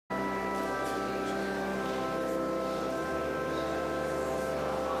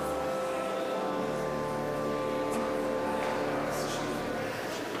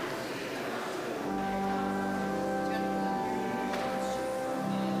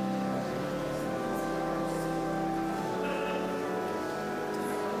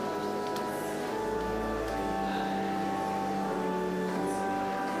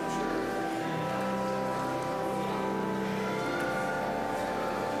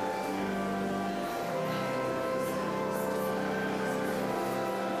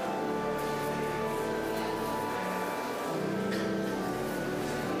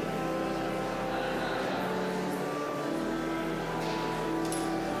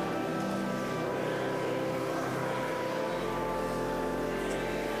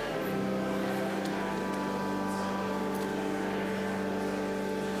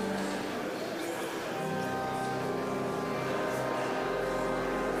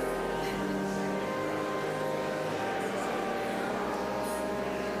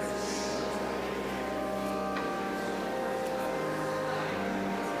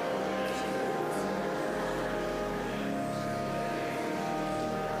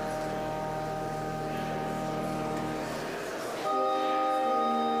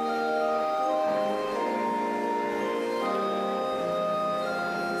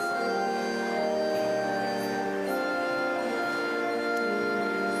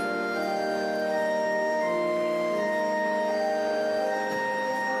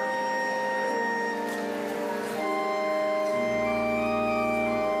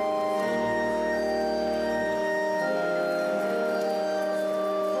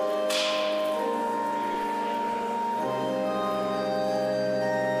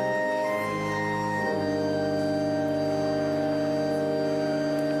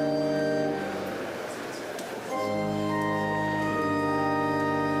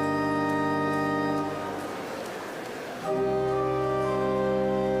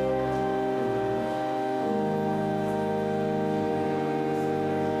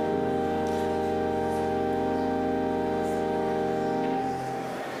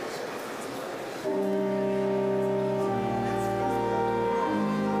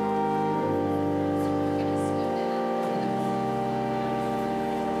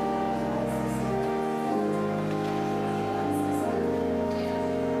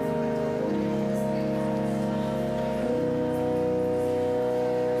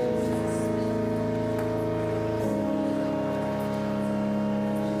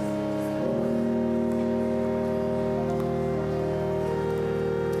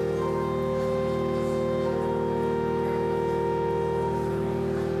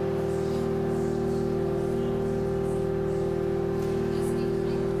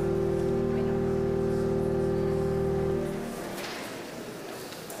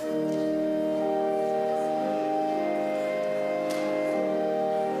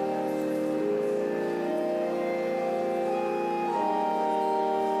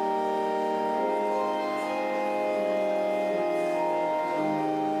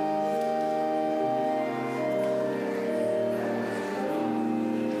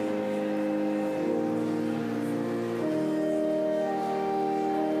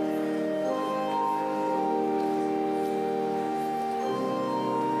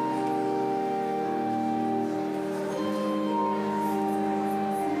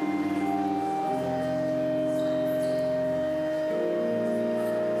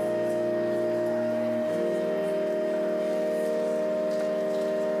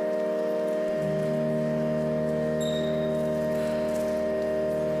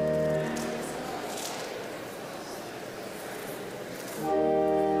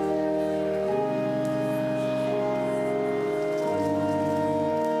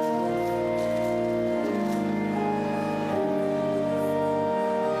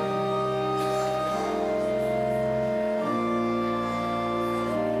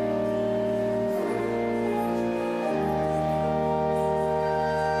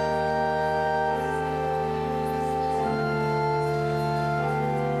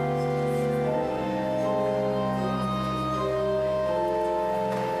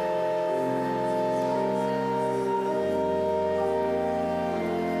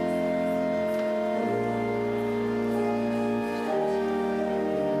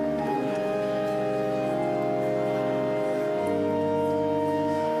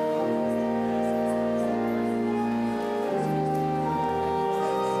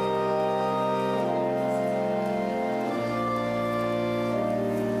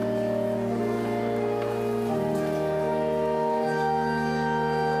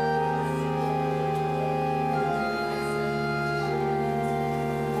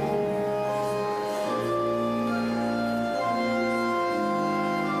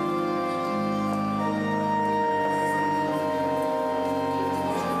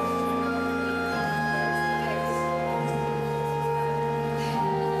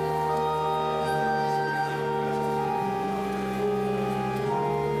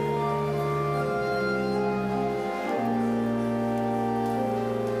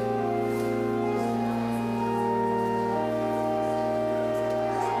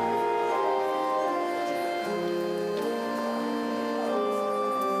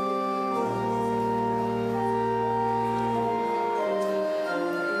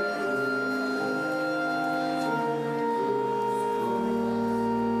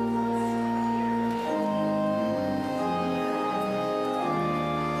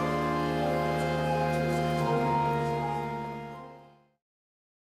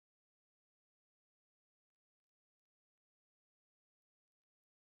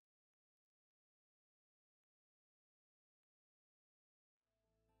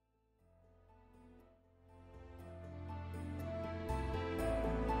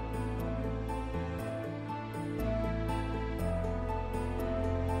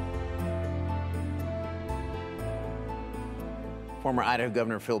Former Idaho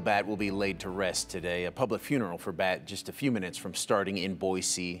Governor Phil Batt will be laid to rest today. A public funeral for Batt just a few minutes from starting in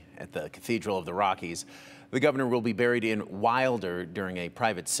Boise at the Cathedral of the Rockies. The governor will be buried in Wilder during a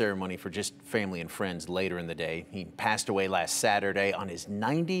private ceremony for just family and friends later in the day. He passed away last Saturday on his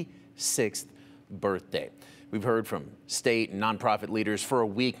 96th birthday. We've heard from state and nonprofit leaders for a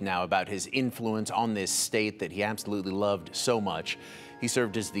week now about his influence on this state that he absolutely loved so much. He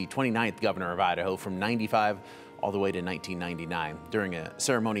served as the 29th governor of Idaho from '95 all the way to 1999. During a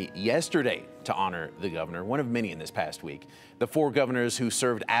ceremony yesterday to honor the governor, one of many in this past week, the four governors who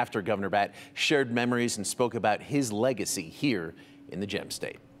served after Governor Batt shared memories and spoke about his legacy here in the Gem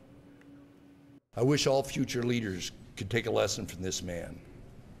State. I wish all future leaders could take a lesson from this man.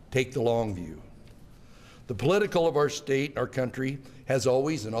 Take the long view. The political of our state, our country, has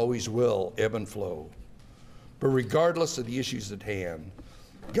always and always will ebb and flow. But regardless of the issues at hand,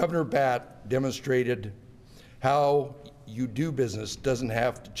 Governor Batt demonstrated how you do business doesn't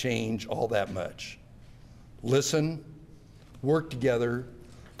have to change all that much. Listen, work together,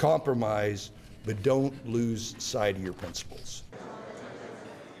 compromise, but don't lose sight of your principles.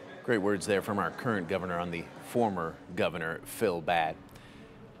 Great words there from our current governor on the former governor, Phil Batt.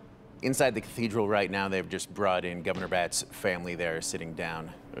 Inside the cathedral right now, they've just brought in Governor Batt's family there, sitting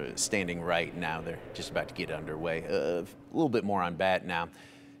down, standing right now. They're just about to get underway. A little bit more on Batt now.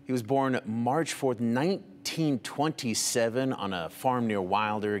 He was born March 4th, 1927 on a farm near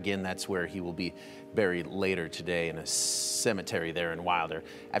Wilder. Again, that's where he will be buried later today in a cemetery there in Wilder.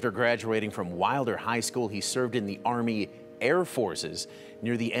 After graduating from Wilder High School, he served in the Army Air Forces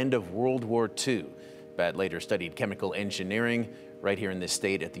near the end of World War II. Batt later studied chemical engineering right here in this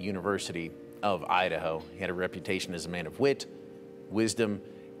state at the University of Idaho. He had a reputation as a man of wit, wisdom,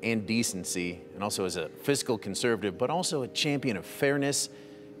 and decency, and also as a fiscal conservative, but also a champion of fairness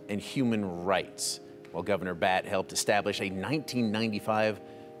and human rights. While Governor Batt helped establish a 1995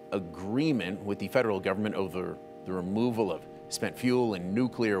 agreement with the federal government over the removal of spent fuel and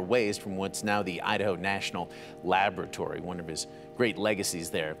nuclear waste from what's now the Idaho National Laboratory, one of his great legacies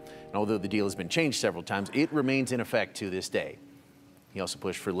there. And although the deal has been changed several times, it remains in effect to this day. He also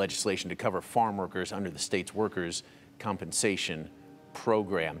pushed for legislation to cover farm workers under the state's workers' compensation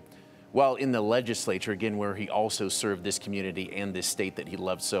program. While in the legislature, again, where he also served this community and this state that he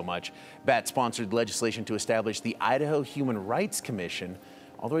loved so much, Batt sponsored legislation to establish the Idaho Human Rights Commission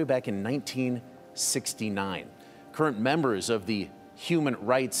all the way back in 1969. Current members of the Human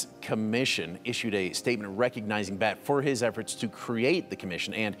Rights Commission issued a statement recognizing Batt for his efforts to create the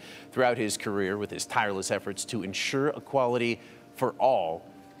commission and throughout his career with his tireless efforts to ensure equality for all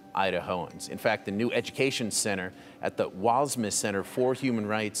Idahoans. In fact, the new education center at the Wasmus Center for Human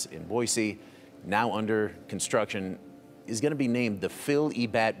Rights in Boise, now under construction, is going to be named the Phil E.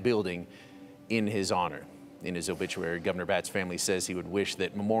 Batt Building in his honor. In his obituary, Governor Batt's family says he would wish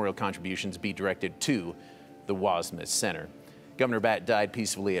that memorial contributions be directed to the Wasmus Center. Governor Batt died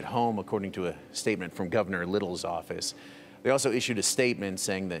peacefully at home, according to a statement from Governor Little's office. They also issued a statement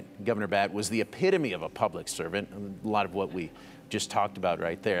saying that Governor Batt was the epitome of a public servant, a lot of what we just talked about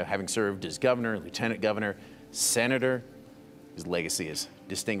right there. Having served as governor, lieutenant governor, senator, his legacy is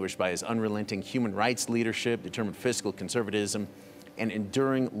distinguished by his unrelenting human rights leadership, determined fiscal conservatism, and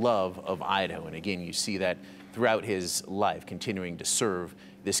enduring love of Idaho. And again, you see that throughout his life, continuing to serve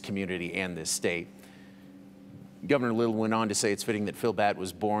this community and this state. Governor Little went on to say it's fitting that Phil Batt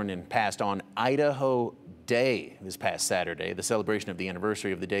was born and passed on Idaho Day this past Saturday, the celebration of the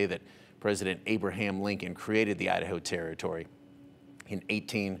anniversary of the day that President Abraham Lincoln created the Idaho Territory in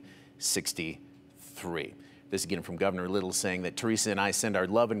 1863. This again from Governor Little saying that Teresa and I send our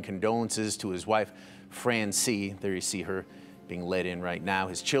love and condolences to his wife, Fran C. There you see her being led in right now,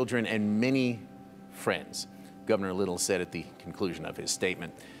 his children, and many friends. Governor Little said at the conclusion of his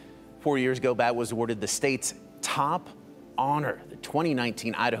statement. 4 years ago, Batt was awarded the state's top honor, the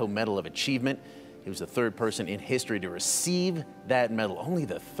 2019 Idaho Medal of Achievement. He was the third person in history to receive that medal, only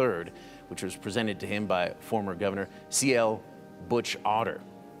the third, which was presented to him by former Governor C.L. Butch Otter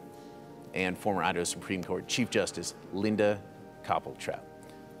and former Idaho Supreme Court Chief Justice Linda Koppeltraut.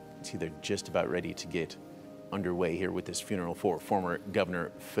 See, they're just about ready to get underway here with this funeral for former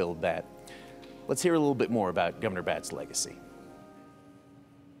Governor Phil Batt. Let's hear a little bit more about Governor Batt's legacy.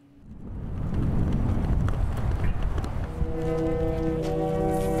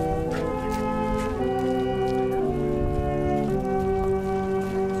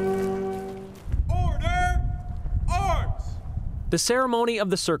 The ceremony of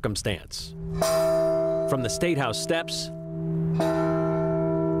the circumstance. From the State House steps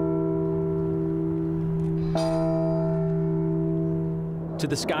to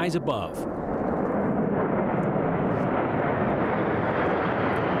the skies above.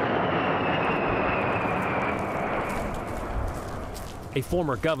 A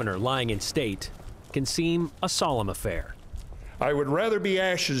former governor lying in state can seem a solemn affair. I would rather be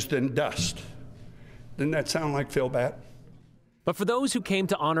ashes than dust. Didn't that sound like Phil Batt? But for those who came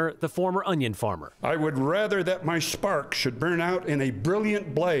to honor the former onion farmer, I would rather that my spark should burn out in a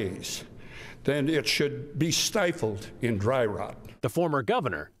brilliant blaze than it should be stifled in dry rot. the former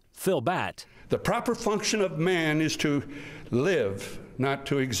governor, Phil Batt, the proper function of man is to live, not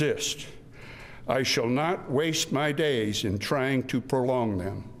to exist. I shall not waste my days in trying to prolong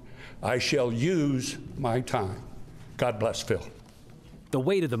them. I shall use my time. God bless Phil. The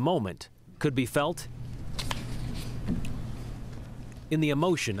weight of the moment could be felt in the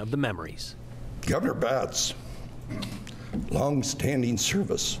emotion of the memories. Governor Batt's long-standing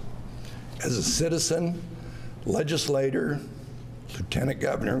service as a citizen, legislator, lieutenant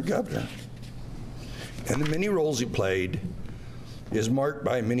governor, and governor, and the many roles he played is marked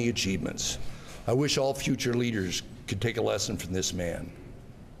by many achievements. I wish all future leaders could take a lesson from this man.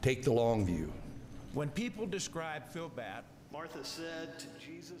 Take the long view. When people describe Phil Batt, Martha said to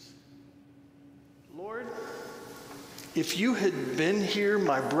Jesus, "Lord, if you had been here,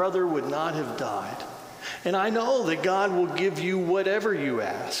 my brother would not have died. And I know that God will give you whatever you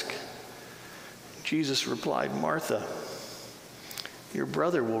ask." Jesus replied, "Martha, your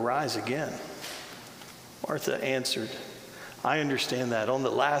brother will rise again." Martha answered, "I understand that on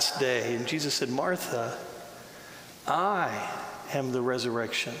the last day." And Jesus said, "Martha, I am the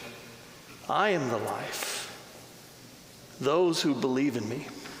resurrection. I am the life. Those who believe in me,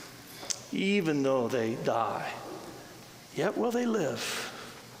 even though they die, yet will they live."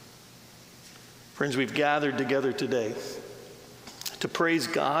 Friends, we've gathered together today to praise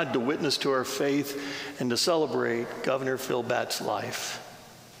God, to witness to our faith, and to celebrate Governor Phil Batt's life.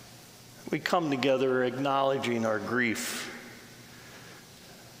 We come together acknowledging our grief,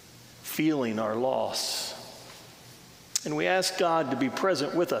 feeling our loss, and we ask God to be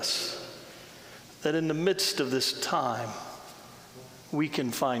present with us, that in the midst of this time, we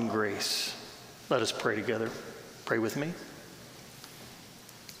can find grace. Let us pray together. Pray with me.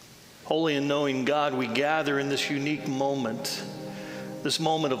 Holy and knowing God, we gather in this unique moment, this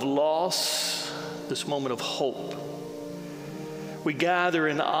moment of loss, this moment of hope. We gather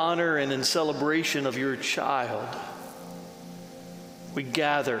in honor and in celebration of your child. We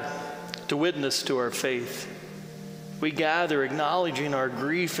gather to witness to our faith. We gather acknowledging our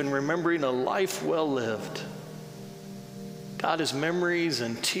grief and remembering a life well lived. God, as memories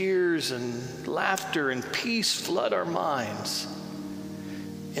and tears and laughter and peace flood our minds,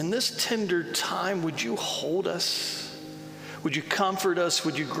 in this tender time, would you hold us? Would you comfort us?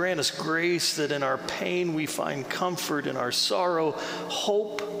 Would you grant us grace that in our pain we find comfort, in our sorrow,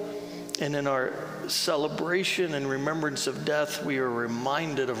 hope, and in our celebration and remembrance of death, we are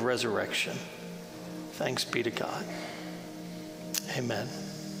reminded of resurrection. Thanks be to God. Amen.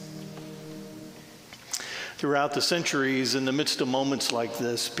 Throughout the centuries, in the midst of moments like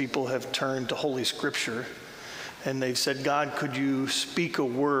this, people have turned to Holy Scripture and they've said, "God, could you speak a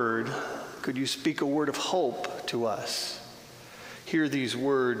word? Could you speak a word of hope to us?" Hear these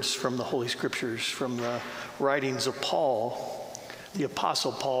words from the Holy Scriptures, from the writings of Paul, the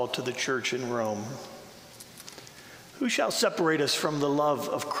Apostle Paul to the church in Rome. "Who shall separate us from the love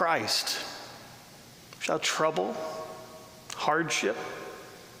of Christ? Shall trouble, hardship,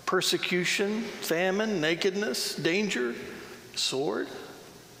 persecution, famine, nakedness, danger, sword?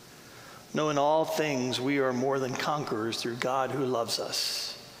 No, in all things we are more than conquerors through God who loves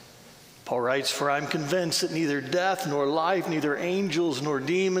us." Paul writes, "For I'm convinced that neither death nor life, neither angels nor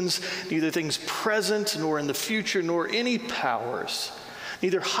demons, neither things present nor in the future, nor any powers,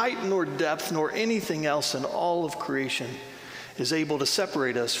 neither height nor depth, nor anything else in all of creation is able to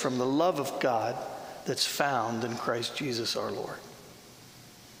separate us from the love of God that's found in Christ Jesus our Lord."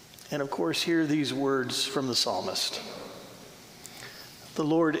 And of course, hear these words from the psalmist. "The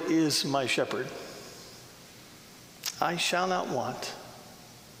Lord is my shepherd. I shall not want.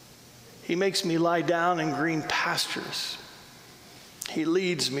 He makes me lie down in green pastures. He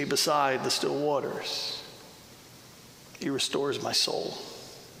leads me beside the still waters. He restores my soul.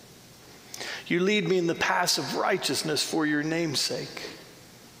 You lead me in the paths of righteousness for your name's sake.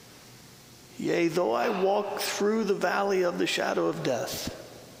 Yea, though I walk through the valley of the shadow of death,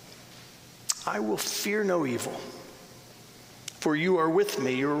 I will fear no evil. For you are with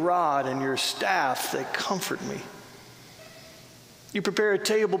me, your rod and your staff, they comfort me. You prepare a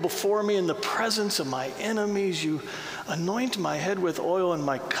table before me in the presence of my enemies. You anoint my head with oil, and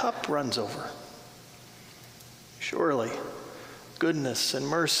my cup runs over. Surely, goodness and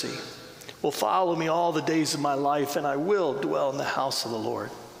mercy will follow me all the days of my life, and I will dwell in the house of the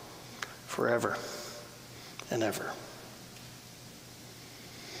Lord forever and ever."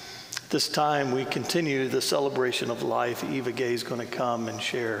 This time we continue the celebration of life. Eva Gay is going to come and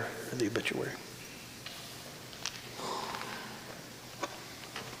share the obituary.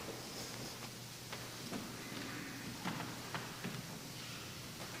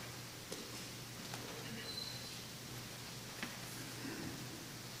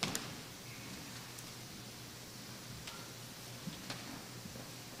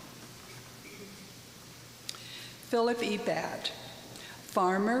 Philip E. Batt,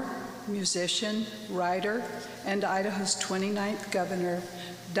 farmer, musician, writer, and Idaho's 29th governor,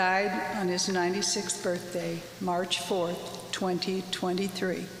 died on his 96th birthday, March 4th,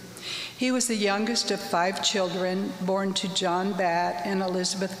 2023. He was the youngest of 5 children born to John Batt and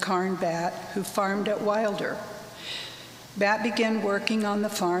Elizabeth Carn Batt, who farmed at Wilder. Batt began working on the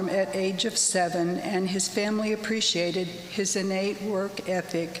farm at age of 7, and his family appreciated his innate work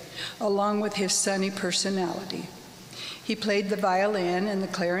ethic along with his sunny personality. He played the violin and the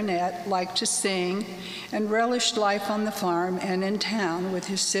clarinet, liked to sing, and relished life on the farm and in town with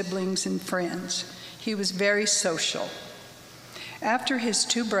his siblings and friends. He was very social. After his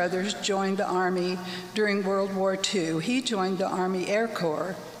 2 brothers joined the Army during World War II, he joined the Army Air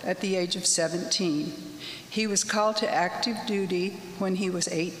Corps at the age of 17. He was called to active duty when he was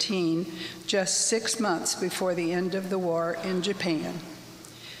 18, just 6 months before the end of the war in Japan.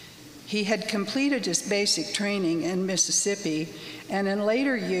 He had completed his basic training in Mississippi, and in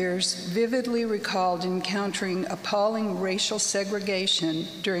later years vividly recalled encountering appalling racial segregation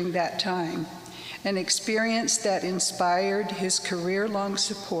during that time, an experience that inspired his career-long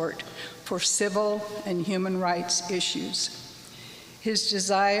support for civil and human rights issues. His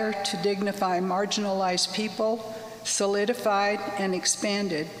desire to dignify marginalized people solidified and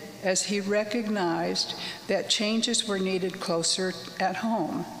expanded as he recognized that changes were needed closer at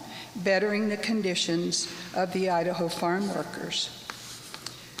home, bettering the conditions of the Idaho farm workers.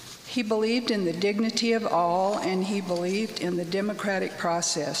 He believed in the dignity of all, and he believed in the democratic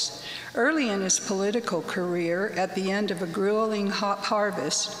process. Early in his political career, at the end of a grueling hop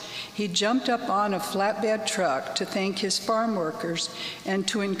harvest, he jumped up on a flatbed truck to thank his farm workers and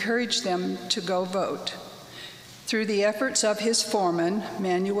to encourage them to go vote. Through the efforts of his foreman,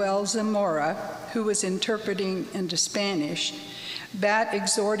 Manuel Zamora, who was interpreting into Spanish, Batt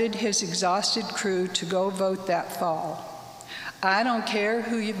exhorted his exhausted crew to go vote that fall. "I don't care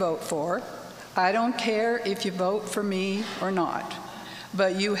who you vote for. I don't care if you vote for me or not.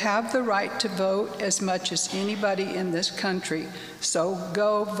 But you have the right to vote as much as anybody in this country, so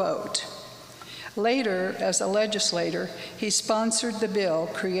go vote." Later, as a legislator, he sponsored the bill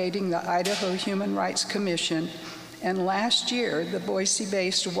creating the Idaho Human Rights Commission, and last year, the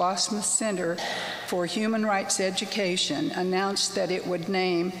Boise-based Wasmuth Center for Human Rights Education announced that it would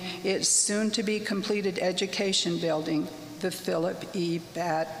name its soon-to-be-completed education building the Philip E.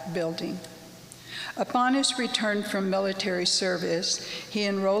 Batt Building. Upon his return from military service, he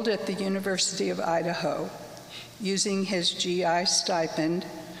enrolled at the University of Idaho. Using his GI stipend,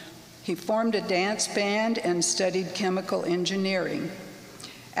 he formed a dance band and studied chemical engineering.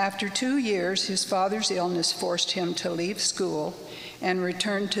 After 2 years, his father's illness forced him to leave school and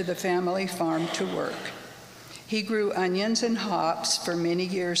return to the family farm to work. He grew onions and hops for many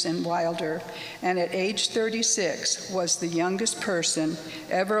years in Wilder, and at age 36 was the youngest person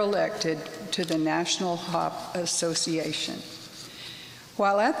ever elected to the National Hop Association.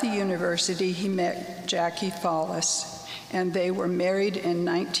 While at the university, he met Jackie Follis, and they were married in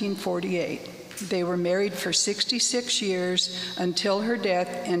 1948. They were married for 66 years until her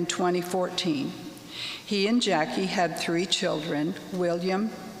death in 2014. He and Jackie had 3 children, William,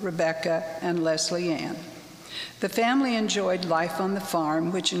 Rebecca, and Leslie Ann. The family enjoyed life on the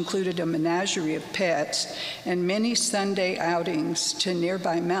farm, which included a menagerie of pets and many Sunday outings to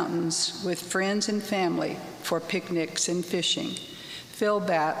nearby mountains with friends and family for picnics and fishing. Phil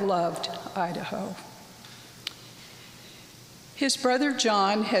Batt loved Idaho. His brother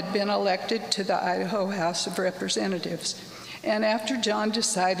John had been elected to the Idaho House of Representatives, and after John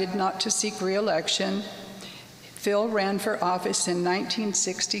decided not to seek re-election, Phil ran for office in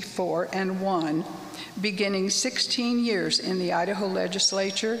 1964 and won, beginning 16 years in the Idaho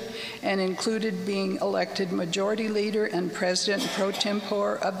legislature, and included being elected majority leader and president pro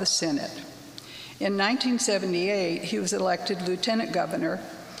tempore of the Senate. In 1978, he was elected lieutenant governor.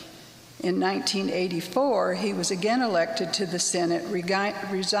 In 1984, he was again elected to the Senate,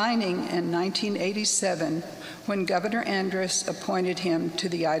 resigning in 1987 when Governor Andrus appointed him to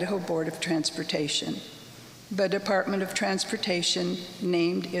the Idaho Board of Transportation. The Department of Transportation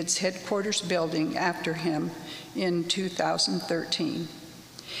named its headquarters building after him in 2013.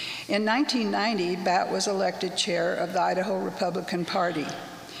 In 1990, Batt was elected chair of the Idaho Republican Party.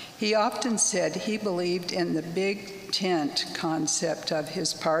 He often said he believed in the big tent concept of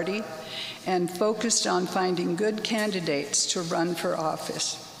his party and focused on finding good candidates to run for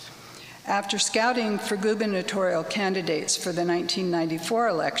office. After scouting for gubernatorial candidates for the 1994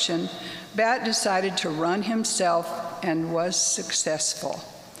 election, Batt decided to run himself and was successful.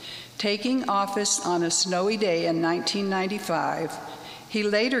 Taking office on a snowy day in 1995, he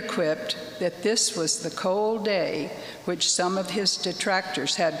later quipped that this was the cold day which some of his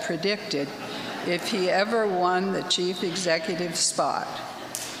detractors had predicted if he ever won the chief executive spot.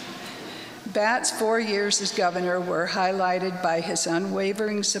 Batt's 4 years as governor were highlighted by his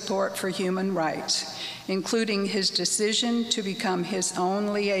unwavering support for human rights, including his decision to become his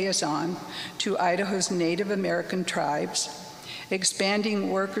own liaison to Idaho's Native American tribes, expanding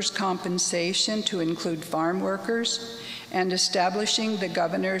workers' compensation to include farm workers, and establishing the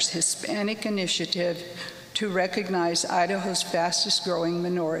governor's Hispanic Initiative to recognize Idaho's fastest-growing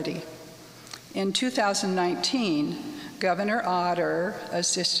minority. In 2019, Governor Otter,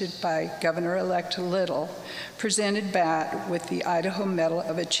 assisted by Governor-elect Little, presented Batt with the Idaho Medal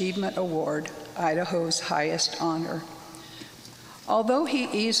of Achievement Award, Idaho's highest honor. Although he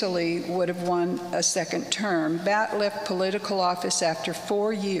easily would have won a second term, Batt left political office after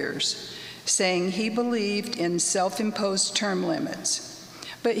 4 years, saying he believed in self-imposed term limits.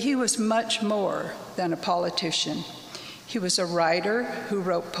 But he was much more than a politician. He was a writer who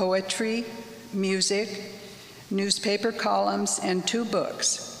wrote poetry, music, newspaper columns, and 2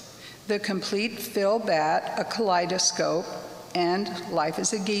 books, The Complete Phil Batt, A Kaleidoscope, and Life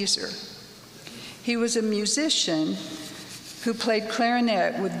as a Geezer. He was a musician who played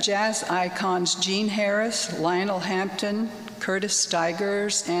clarinet with jazz icons Gene Harris, Lionel Hampton, Curtis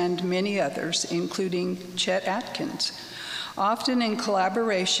Stigers, and many others, including Chet Atkins. Often in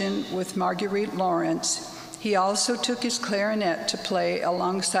collaboration with Marguerite Lawrence, he also took his clarinet to play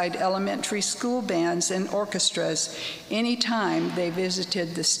alongside elementary school bands and orchestras anytime they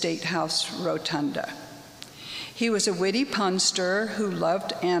visited the State House Rotunda. He was a witty punster who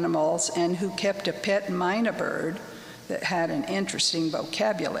loved animals and who kept a pet mynah bird that had an interesting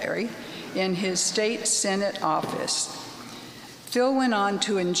vocabulary in his state Senate office. Phil went on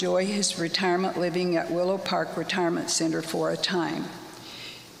to enjoy his retirement living at Willow Park Retirement Center for a time.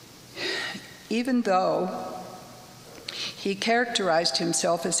 Even though he characterized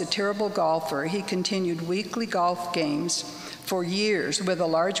himself as a terrible golfer, he continued weekly golf games for years with a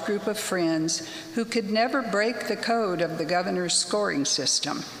large group of friends who could never break the code of the governor's scoring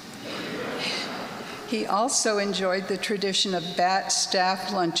system. He also enjoyed the tradition of Batt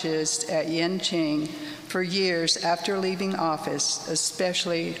staff lunches at Yenching for years after leaving office,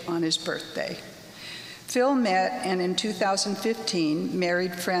 especially on his birthday. Phil met and in 2015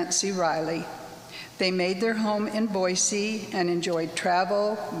 married Francie Riley. They made their home in Boise and enjoyed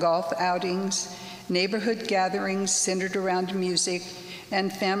travel, golf outings, neighborhood gatherings centered around music,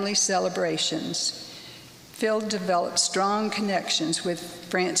 and family celebrations. Phil developed strong connections with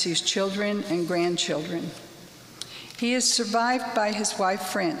Francie's children and grandchildren. He is survived by his wife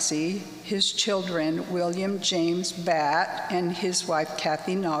Francie, his children William James Batt and his wife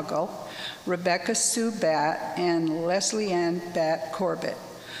Kathy Noggle, Rebecca Sue Batt, and Leslie Ann Batt Corbett,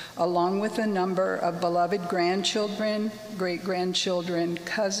 along with a number of beloved grandchildren, great-grandchildren,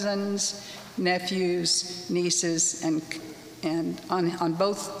 cousins, nephews, nieces, and on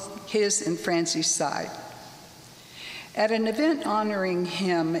both his and Francie's side. At an event honoring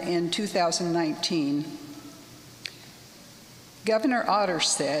him in 2019, Governor Otter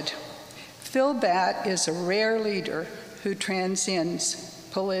said, "Phil Batt is a rare leader who transcends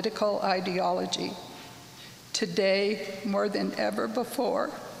political ideology. Today, more than ever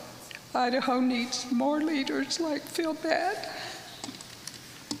before, Idaho needs more leaders like Phil Batt."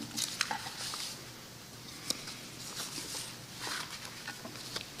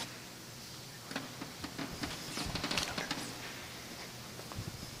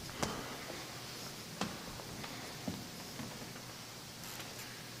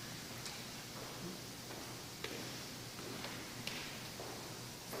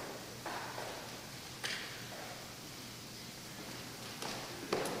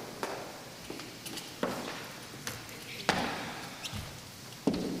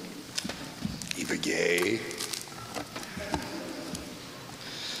 Gay.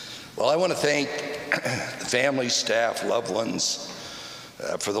 Well, I want to thank the family, staff, loved ones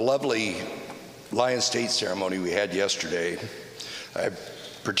for the lovely Lion State ceremony we had yesterday. I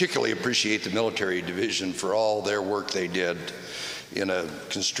particularly appreciate the military division for all their work they did in a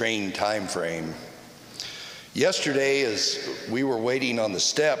constrained time frame. Yesterday, as we were waiting on the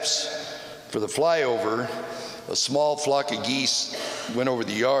steps for the flyover, a small flock of geese went over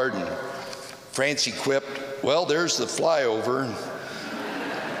the yard, and Francie quipped, "Well, there's the flyover."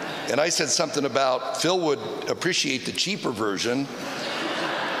 And I said something about Phil would appreciate the cheaper version.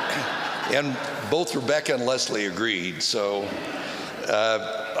 And both Rebecca and Leslie agreed. So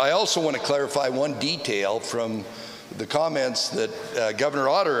I also want to clarify one detail from the comments that Governor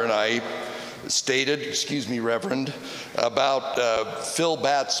Otter and I stated, excuse me, Reverend, about Phil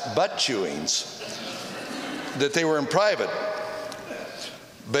Batt's butt chewings, that they were in private.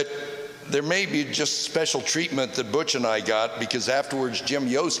 But there may be just special treatment that Butch and I got, because afterwards Jim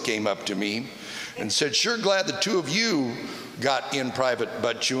Yost came up to me and said, "Sure glad the two of you got in private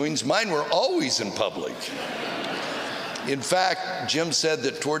butt chewings. Mine were always in public." In fact, Jim said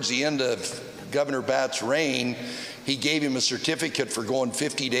that towards the end of Governor Batt's reign, he gave him a certificate for going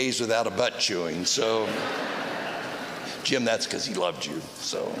 50 days without a butt chewing. So, Jim, that's because he loved you.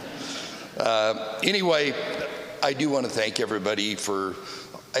 So, anyway, I do want to thank everybody for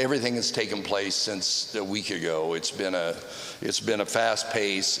everything that's taken place since a week ago. It's been a fast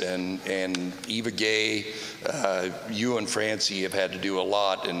pace, and Eva Gay, you and Francie have had to do a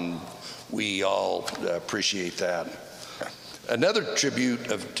lot, and we all appreciate that. Another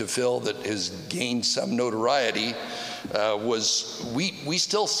tribute to Phil that has gained some notoriety was we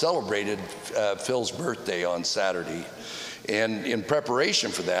still celebrated Phil's birthday on Saturday. And in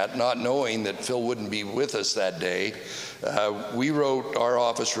preparation for that, not knowing that Phil wouldn't be with us that day, our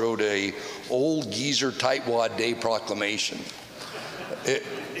office wrote a Old Geezer Tightwad Day proclamation.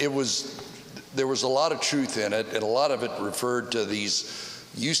 There was a lot of truth in it, and a lot of it referred to these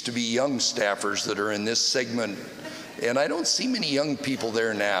used to be young staffers that are in this segment. And I don't see many young people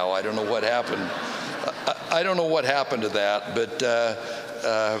there now. I don't know what happened. I don't know what happened to that, but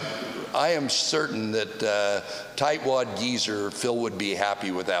I am certain that Tightwad Geezer, Phil would be happy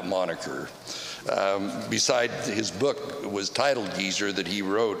with that moniker. Beside his book was titled Geezer that he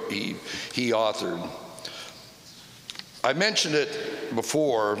wrote, he authored. I mentioned it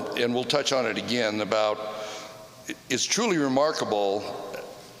before, and we'll touch on it again, about it's truly remarkable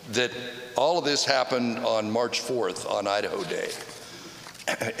that all of this happened on March 4th on Idaho Day.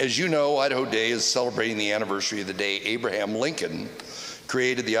 As you know, Idaho Day is celebrating the anniversary of the day Abraham Lincoln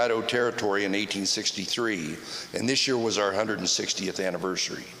created the Idaho Territory in 1863, and this year was our 160th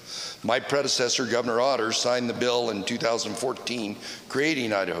anniversary. My predecessor, Governor Otter, signed the bill in 2014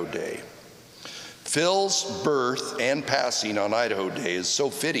 creating Idaho Day. Phil's birth and passing on Idaho Day is so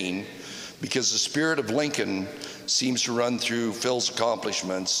fitting because the spirit of Lincoln seems to run through Phil's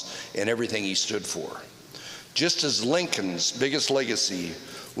accomplishments and everything he stood for. Just as Lincoln's biggest legacy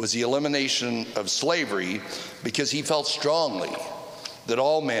was the elimination of slavery because he felt strongly that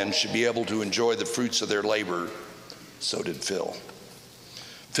all men should be able to enjoy the fruits of their labor, so did Phil.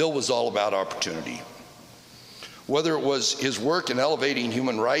 Phil was all about opportunity. Whether it was his work in elevating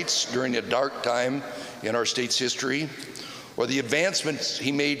human rights during a dark time in our state's history, or the advancements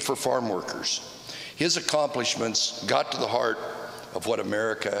he made for farm workers, his accomplishments got to the heart of what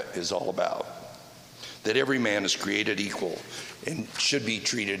America is all about, that every man is created equal and should be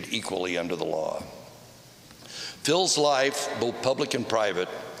treated equally under the law. Phil's life, both public and private,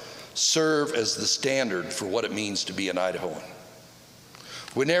 serve as the standard for what it means to be an Idahoan.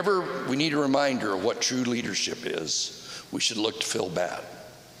 Whenever we need a reminder of what true leadership is, we should look to Phil Batt.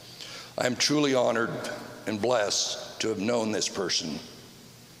 I am truly honored and blessed to have known this person,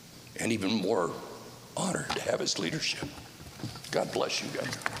 and even more honored to have his leadership. God bless you,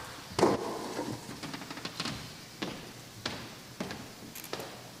 Governor.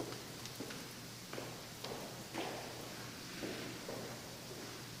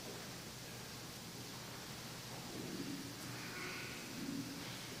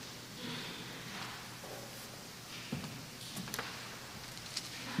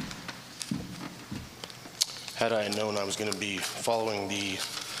 Had I known I was going to be following the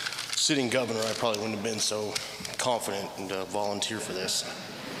sitting governor, I probably wouldn't have been so confident and volunteer for this.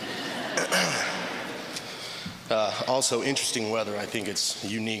 Also, interesting weather. I think it's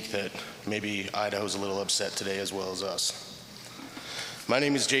unique that maybe Idaho's a little upset today as well as us. My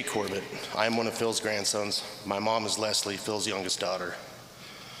name is Jake Corbett. I am one of Phil's grandsons. My mom is Leslie, Phil's youngest daughter.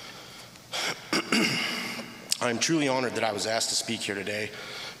 I'm truly honored that I was asked to speak here today,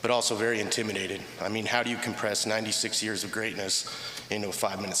 but also very intimidated. I mean, how do you compress 96 years of greatness into a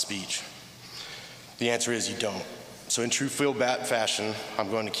 5-minute speech? The answer is you don't. So in true Phil Batt fashion, I'm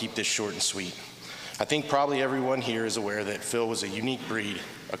going to keep this short and sweet. I think probably everyone here is aware that Phil was a unique breed,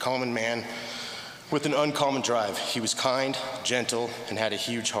 a common man with an uncommon drive. He was kind, gentle, and had a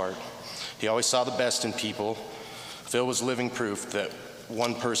huge heart. He always saw the best in people. Phil was living proof that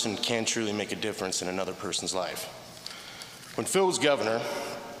one person can truly make a difference in another person's life. When Phil was governor,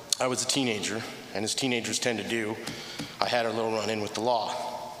 I was a teenager, and as teenagers tend to do, I had a little run-in with the law.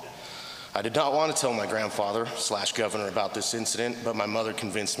 I did not want to tell my grandfather/governor about this incident, but my mother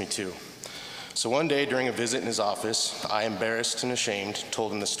convinced me to. So one day during a visit in his office, I, embarrassed and ashamed,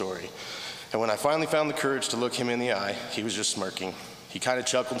 told him the story. And when I finally found the courage to look him in the eye, he was just smirking. He kind of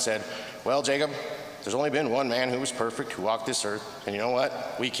chuckled and said, "Well, Jacob, there's only been one man who was perfect, who walked this earth, and you know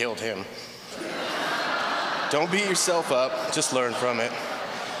what? We killed him." Don't beat yourself up, just learn from it.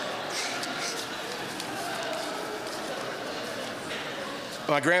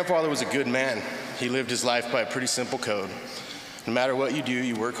 My grandfather was a good man. He lived his life by a pretty simple code. No matter what you do,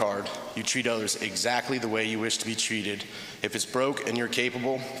 you work hard. You treat others exactly the way you wish to be treated. If it's broke and you're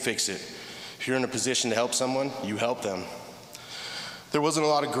capable, fix it. If you're in a position to help someone, you help them. There wasn't a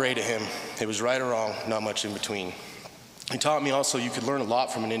lot of gray to him. It was right or wrong, not much in between. He taught me also you could learn a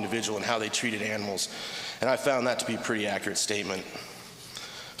lot from an individual and how they treated animals, and I found that to be a pretty accurate statement.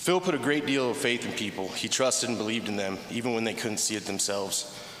 Phil put a great deal of faith in people. He trusted and believed in them, even when they couldn't see it themselves.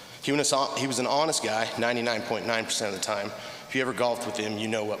 He was an honest guy, 99.9% of the time. If you ever golfed with him, you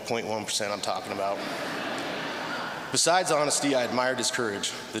know what 0.1% I'm talking about. Besides honesty, I admired his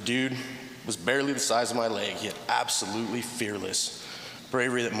courage. The dude was barely the size of my leg, yet absolutely fearless.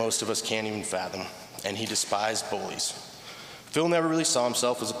 Bravery that most of us can't even fathom, and he despised bullies. Phil never really saw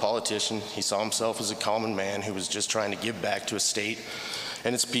himself as a politician. He saw himself as a common man who was just trying to give back to a state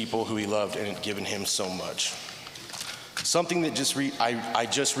and its people who he loved and had given him so much. Something that I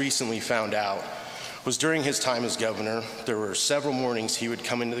just recently found out was during his time as governor, there were several mornings he would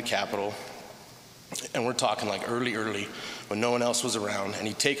come into the Capitol, and we're talking like early, when no one else was around, and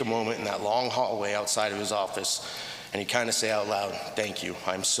he'd take a moment in that long hallway outside of his office, and he'd kind of say out loud, "Thank you.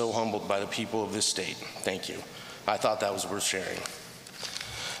 I'm so humbled by the people of this state. Thank you." I thought that was worth sharing.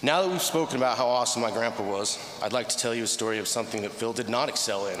 Now that we've spoken about how awesome my grandpa was, I'd like to tell you a story of something that Phil did not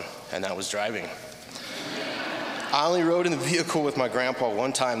excel in, and that was driving. I only rode in the vehicle with my grandpa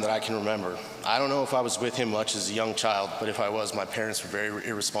one time that I can remember. I don't know if I was with him much as a young child, but if I was, my parents were very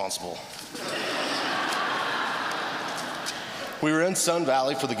irresponsible. We were in Sun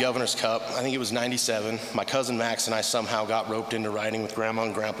Valley for the Governor's Cup. I think it was '97. My cousin Max and I somehow got roped into riding with Grandma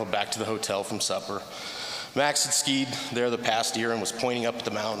and Grandpa back to the hotel from supper. Max had skied there the past year and was pointing up at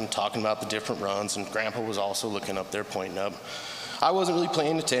the mountain, talking about the different runs, and Grandpa was also looking up there, pointing up. I wasn't really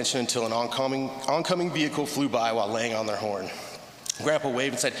paying attention until an oncoming vehicle flew by while laying on their horn. Grandpa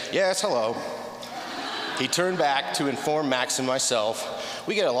waved and said, "Yes, hello." He turned back to inform Max and myself,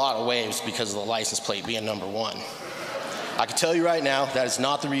 "We get a lot of waves because of the license plate being number 1. I can tell you right now, that is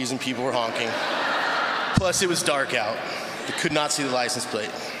not the reason people were honking. Plus, it was dark out. They could not see the license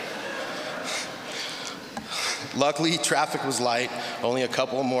plate. Luckily, traffic was light, only a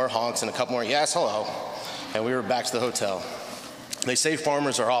couple more honks and a couple more, "Yes, hello," and we were back to the hotel. They say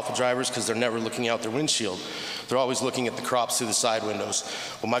farmers are awful drivers because they're never looking out their windshield. They're always looking at the crops through the side windows.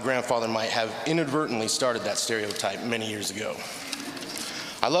 Well, my grandfather might have inadvertently started that stereotype many years ago.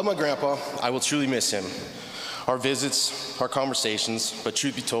 I love my grandpa. I will truly miss him. Our visits, our conversations, but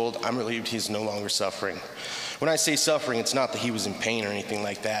truth be told, I'm relieved he's no longer suffering. When I say suffering, it's not that he was in pain or anything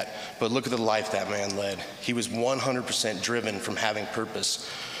like that, but look at the life that man led. He was 100% driven from having purpose,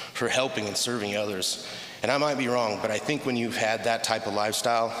 for helping and serving others. And I might be wrong, but I think when you've had that type of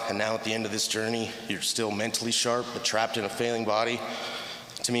lifestyle, and now at the end of this journey, you're still mentally sharp, but trapped in a failing body,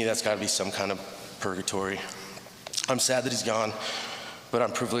 to me, that's gotta be some kind of purgatory. I'm sad that he's gone, but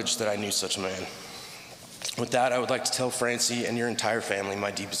I'm privileged that I knew such a man. With that, I would like to tell Francie and your entire family my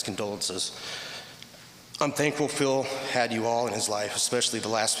deepest condolences. I'm thankful Phil had you all in his life, especially the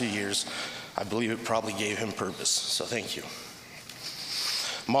last few years. I believe it probably gave him purpose, so thank you.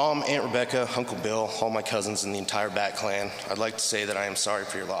 Mom, Aunt Rebecca, Uncle Bill, all my cousins, and the entire Batt clan, I'd like to say that I am sorry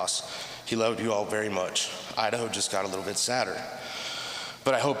for your loss. He loved you all very much. Idaho just got a little bit sadder.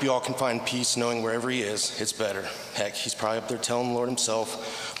 But I hope you all can find peace knowing wherever he is, it's better. Heck, he's probably up there telling the Lord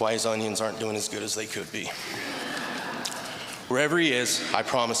himself why his onions aren't doing as good as they could be. Wherever he is, I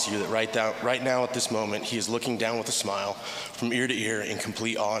promise you that right now at this moment, he is looking down with a smile from ear to ear in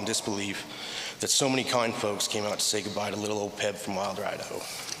complete awe and disbelief that so many kind folks came out to say goodbye to little old Peb from Wilder, Idaho.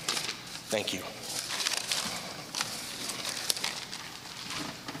 Thank you.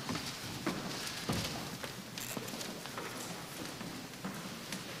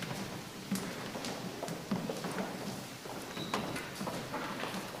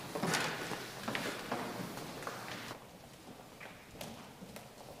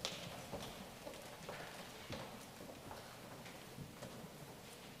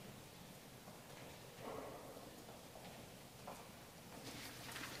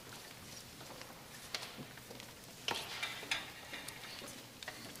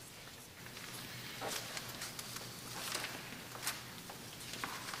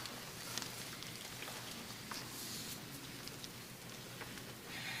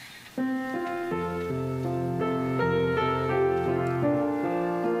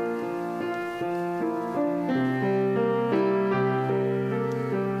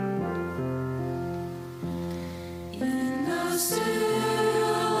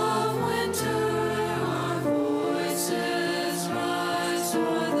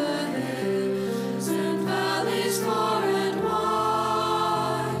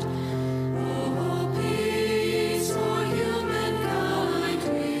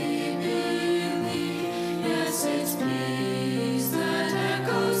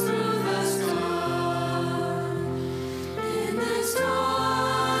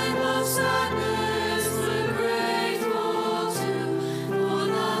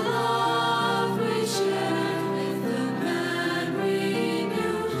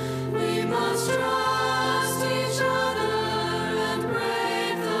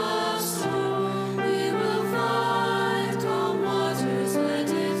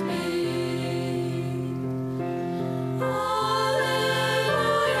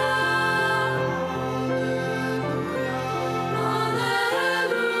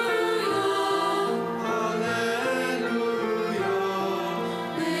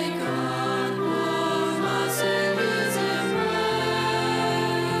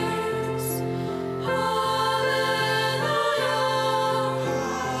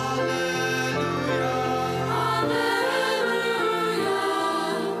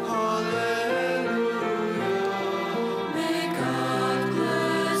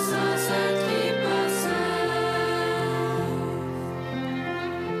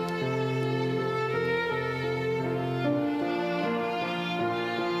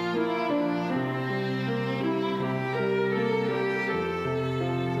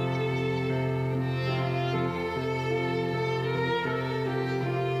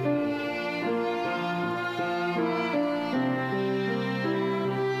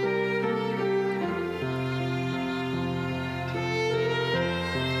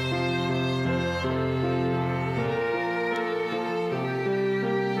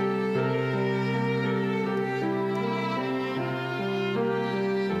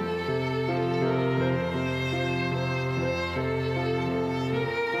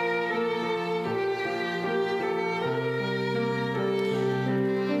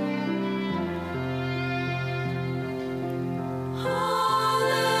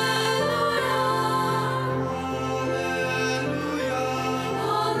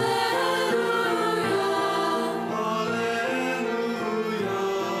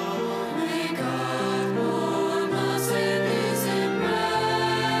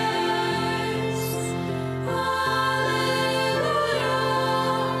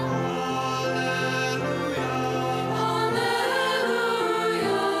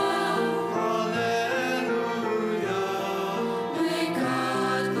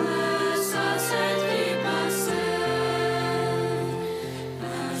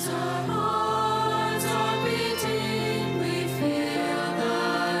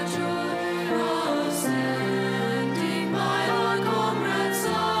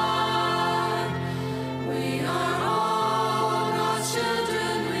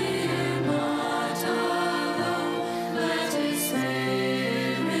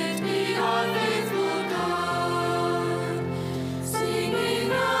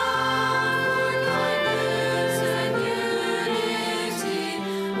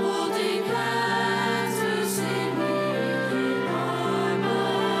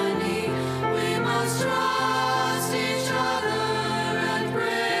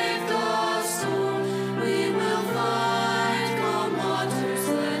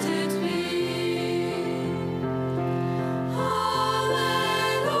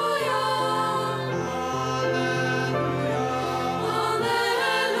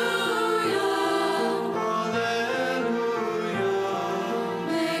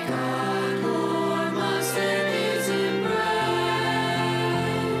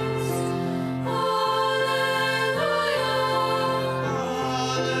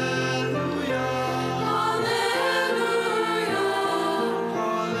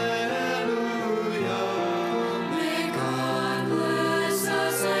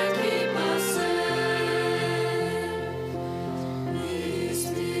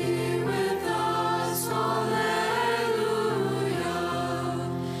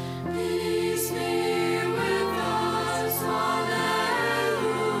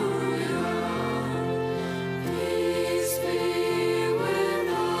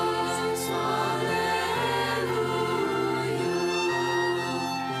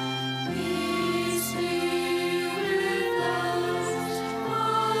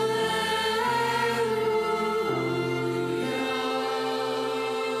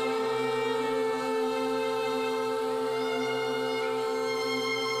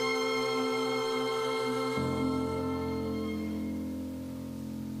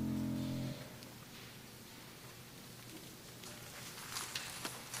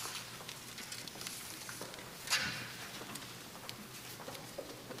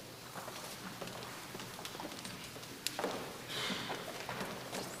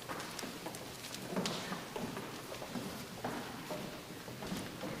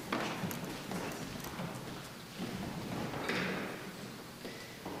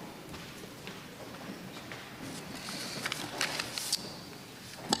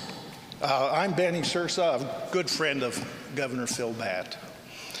 I'm Benny Sursa, a good friend of Governor Phil Batt,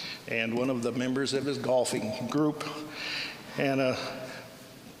 and one of the members of his golfing group, and a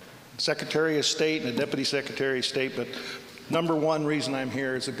Secretary of State and a Deputy Secretary of State, but number one reason I'm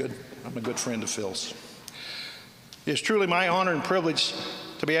here is I'm a good friend of Phil's. It's truly my honor and privilege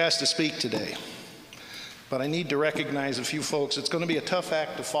to be asked to speak today, but I need to recognize a few folks. It's going to be a tough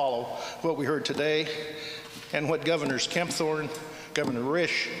act to follow, what we heard today and what Governors Kempthorne, Governor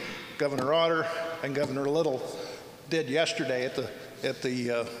Risch, Governor Otter, and Governor Little did yesterday at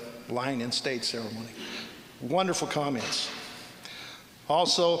the Line in State ceremony. Wonderful comments.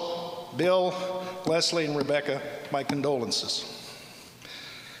 Also, Bill, Leslie, and Rebecca, my condolences.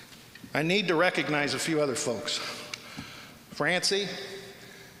 I need to recognize a few other folks. Francie,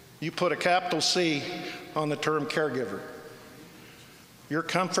 you put a capital C on the term caregiver. Your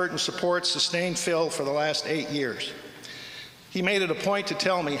comfort and support sustained Phil for the last 8 years. He made it a point to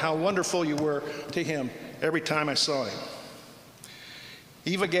tell me how wonderful you were to him every time I saw him.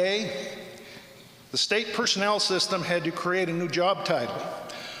 Eva Gay, the state personnel system had to create a new job title,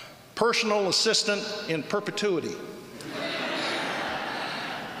 Personal Assistant in Perpetuity.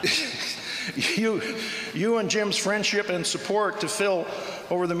 You and Jim's friendship and support to Phil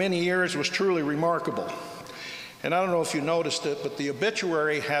over the many years was truly remarkable. And I don't know if you noticed it, but the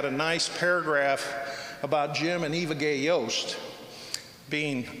obituary had a nice paragraph about Jim and Eva Gay Yost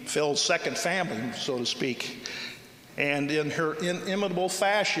being Phil's second family, so to speak. And in her inimitable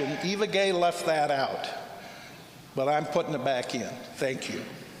fashion, Eva Gay left that out. But I'm putting it back in. Thank you.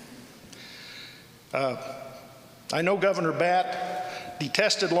 I know Governor Batt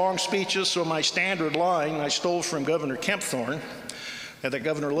detested long speeches, so my standard line I stole from Governor Kempthorne, and that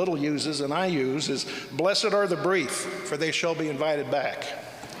Governor Little uses and I use, is, "Blessed are the brief, for they shall be invited back."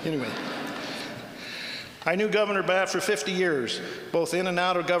 Anyway. I knew Governor Batt for 50 years, both in and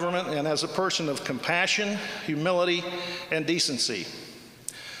out of government, and as a person of compassion, humility, and decency.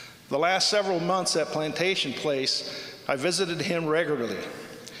 The last several months at Plantation Place, I visited him regularly.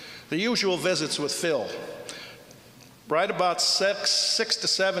 The usual visits with Phil. Right about 6 to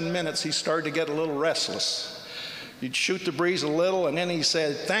 7 minutes, he started to get a little restless. You'd shoot the breeze a little, and then he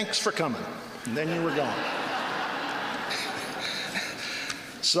said, "Thanks for coming," and then you were gone.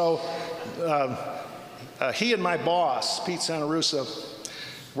 So, he and my boss, Pete Santarusa,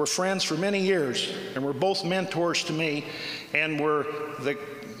 were friends for many years and were both mentors to me and were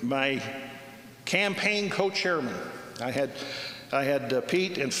my campaign co-chairman. I had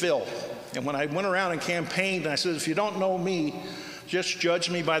Pete and Phil. And when I went around and campaigned, I said, if you don't know me, just judge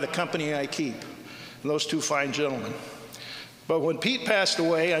me by the company I keep. And those two fine gentlemen. But when Pete passed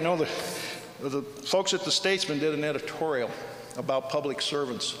away, I know the folks at the Statesman did an editorial about public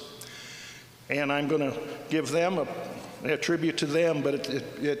servants. And I'm going to give them a tribute to them, but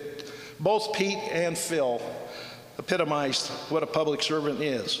both Pete and Phil epitomized what a public servant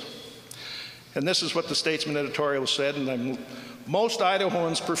is. And this is what the Statesman editorial said, and most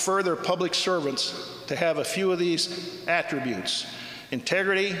Idahoans prefer their public servants to have a few of these attributes: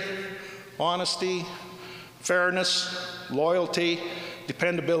 integrity, honesty, fairness, loyalty,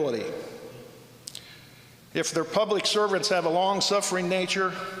 dependability. If their public servants have a long-suffering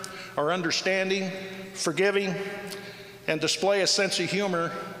nature, are understanding, forgiving, and display a sense of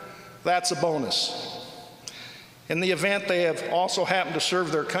humor, that's a bonus. In the event they have also happened to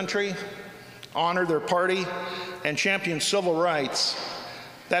serve their country, honor their party, and champion civil rights,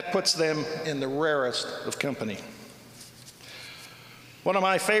 that puts them in the rarest of company. One of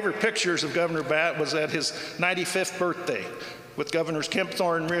my favorite pictures of Governor Batt was at his 95th birthday with Governors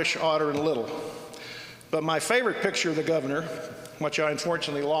Kempthorne, Risch, Otter, and Little. But my favorite picture of the governor, which I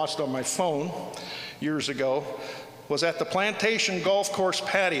unfortunately lost on my phone years ago, was at the Plantation Golf Course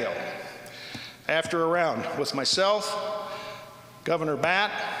patio after a round with myself, Governor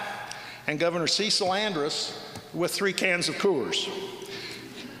Batt, and Governor Cecil Andrus with 3 cans of Coors.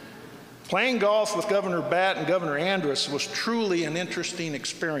 Playing golf with Governor Batt and Governor Andrus was truly an interesting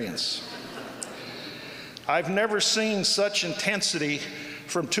experience. I've never seen such intensity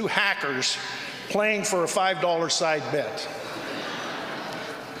from 2 hackers playing for a $5 side bet.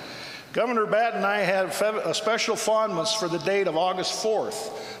 Governor Batt and I had a special fondness for the date of August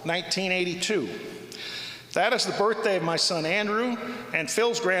 4th, 1982. That is the birthday of my son Andrew and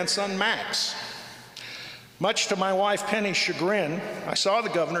Phil's grandson Max. Much to my wife Penny's chagrin, I saw the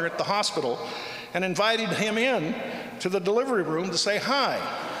governor at the hospital and invited him in to the delivery room to say hi.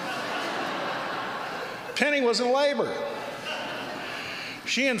 Penny was in labor.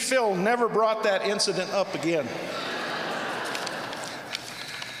 She and Phil never brought that incident up again.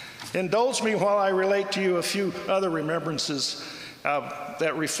 Indulge me while I relate to you a few other remembrances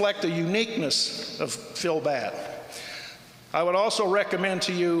that reflect the uniqueness of Phil Batt. I would also recommend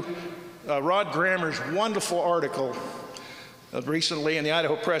to you Rod Grammer's wonderful article recently in the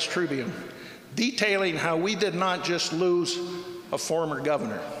Idaho Press Tribune, detailing how we did not just lose a former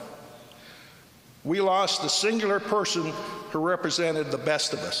governor. We lost the singular person who represented the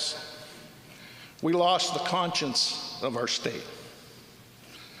best of us. We lost the conscience of our state.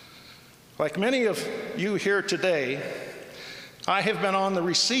 Like many of you here today, I have been on the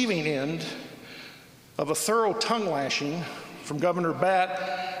receiving end of a thorough tongue lashing from Governor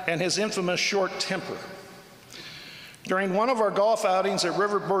Batt and his infamous short temper. During one of our golf outings at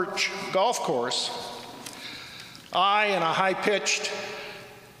River Birch Golf Course, I, in a high-pitched,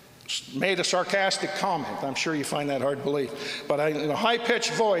 made a sarcastic comment. I'm sure you find that hard to believe. But I, in a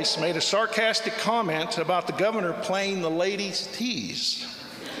high-pitched voice, made a sarcastic comment about the governor playing the ladies' tees.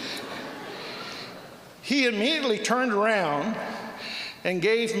 He immediately turned around and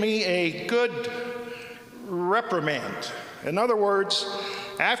gave me a good reprimand. In other words,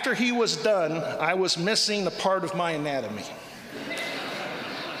 after he was done, I was missing a part of my anatomy.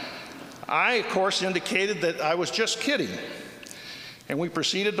 I, of course, indicated that I was just kidding, and we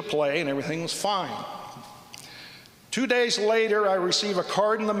proceeded to play, and everything was fine. 2 days later, I received a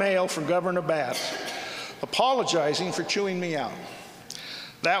card in the mail from Governor Batt apologizing for chewing me out.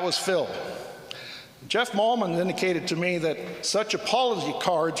 That was Phil. Jeff Malman indicated to me that such apology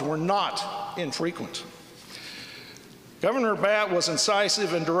cards were not infrequent. Governor Batt was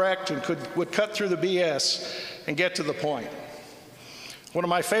incisive and direct and would cut through the BS and get to the point. One of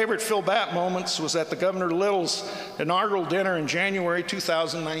my favorite Phil Batt moments was at the Governor Little's inaugural dinner in January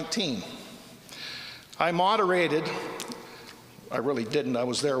 2019. I moderated, I really didn't, I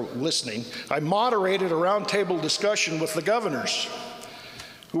was there listening. I moderated a roundtable discussion with the governors,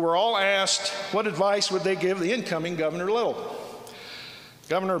 who were all asked what advice would they give the incoming Governor Little.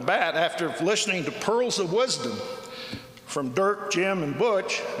 Governor Batt, after listening to pearls of wisdom from Dirk, Jim, and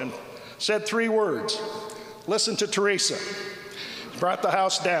Butch, and said 3 words: listen to Teresa. Brought the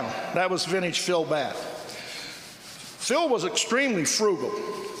house down. That was vintage Phil Batt. Phil was extremely frugal.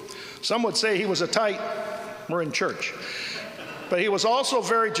 Some would say he was a tight, we're in church. But he was also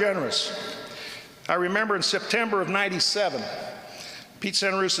very generous. I remember in September of '97, Pete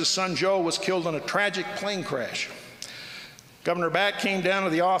Santarusa's son Joe was killed in a tragic plane crash. Governor Batt came down to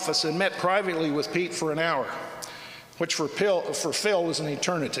the office and met privately with Pete for an hour, which for Phil was an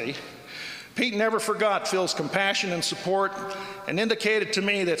eternity. Pete never forgot Phil's compassion and support and indicated to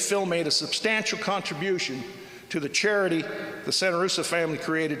me that Phil made a substantial contribution to the charity the Santarusa family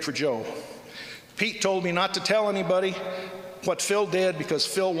created for Joe. Pete told me not to tell anybody what Phil did because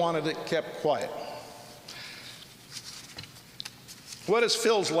Phil wanted it kept quiet. What is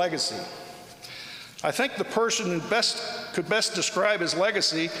Phil's legacy? I think the person who could best describe his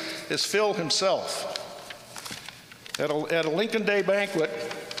legacy is Phil himself. At a Lincoln Day banquet,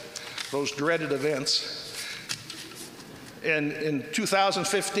 those dreaded events, in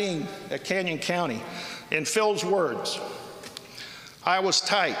 2015 at Canyon County, in Phil's words, I was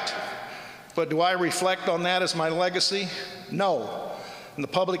tight, but do I reflect on that as my legacy? No, and the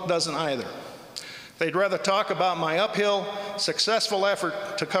public doesn't either. They'd rather talk about my uphill, successful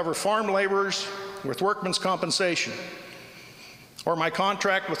effort to cover farm laborers with workman's compensation, or my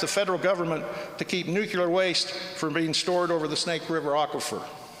contract with the federal government to keep nuclear waste from being stored over the Snake River aquifer,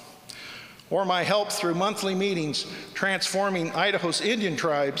 or my help through monthly meetings transforming Idaho's Indian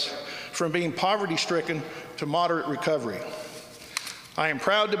tribes from being poverty-stricken to moderate recovery. I am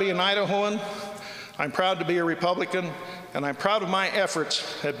proud to be an Idahoan, I'm proud to be a Republican, and I'm proud of my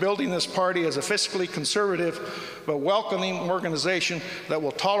efforts at building this party as a fiscally conservative but welcoming organization that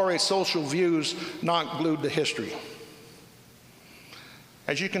will tolerate social views not glued to history.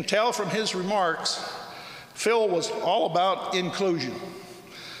 As you can tell from his remarks, Phil was all about inclusion.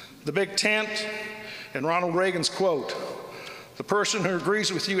 The big tent and Ronald Reagan's quote, the person who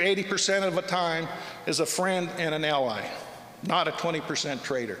agrees with you 80% of the time is a friend and an ally, not a 20%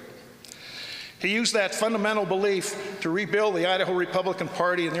 traitor. He used that fundamental belief to rebuild the Idaho Republican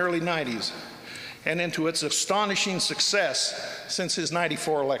Party in the early 90s and into its astonishing success since his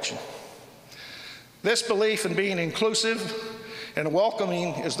 '94 election. This belief in being inclusive and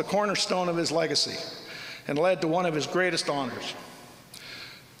welcoming is the cornerstone of his legacy and led to one of his greatest honors,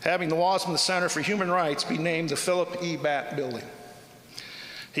 having the Wasman Center for Human Rights be named the Philip E. Batt Building.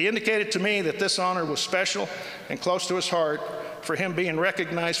 He indicated to me that this honor was special and close to his heart for him being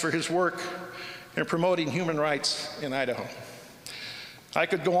recognized for his work in promoting human rights in Idaho. I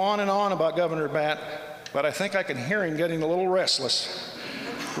could go on and on about Governor Batt, but I think I can hear him getting a little restless,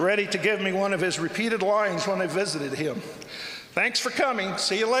 ready to give me one of his repeated lines when I visited him. Thanks for coming.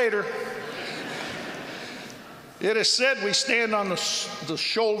 See you later. It is said we stand on the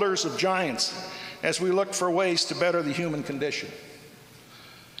shoulders of giants as we look for ways to better the human condition.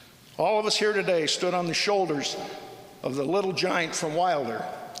 All of us here today stood on the shoulders of the little giant from Wilder,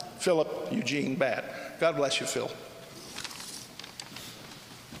 Philip Eugene Batt. God bless you, Phil.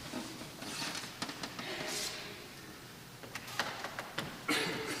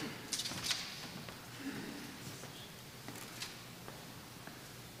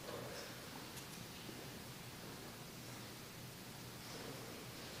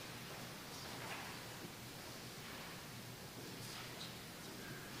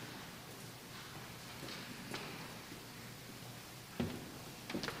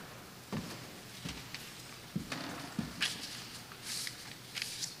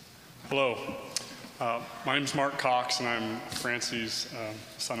 Hello, my name is Mark Cox, and I'm Francie's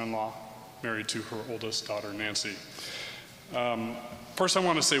son-in-law, married to her oldest daughter, Nancy. First, I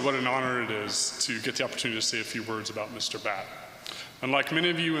want to say what an honor it is to get the opportunity to say a few words about Mr. Batt. Unlike many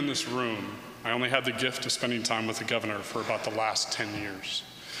of you in this room, I only had the gift of spending time with the governor for about the last 10 years.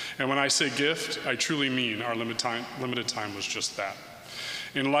 And when I say gift, I truly mean our limited time was just that.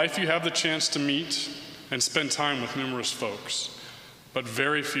 In life, you have the chance to meet and spend time with numerous folks, but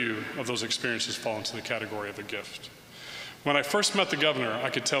very few of those experiences fall into the category of a gift. When I first met the governor, I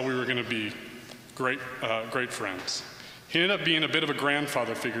could tell we were going to be great friends. He ended up being a bit of a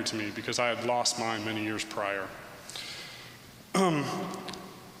grandfather figure to me because I had lost mine many years prior.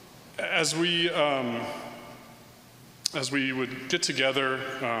 As we would get together,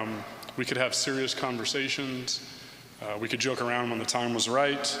 we could have serious conversations. We could joke around when the time was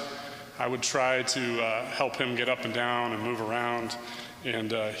right. I would try to help him get up and down and move around,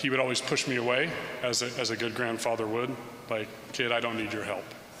 and he would always push me away, as a good grandfather would, like, kid, I don't need your help.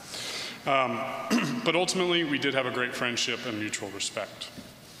 But ultimately, we did have a great friendship and mutual respect.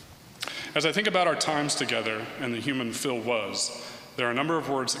 As I think about our times together and the human Phil was, there are a number of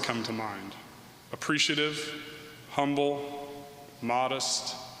words that come to mind: appreciative, humble,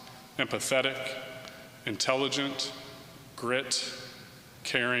 modest, empathetic, intelligent, grit,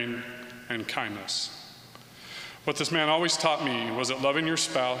 caring, and kindness. What this man always taught me was that loving your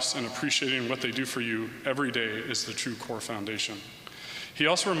spouse and appreciating what they do for you every day is the true core foundation. He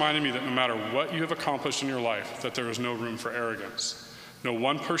also reminded me that no matter what you have accomplished in your life, that there is no room for arrogance. No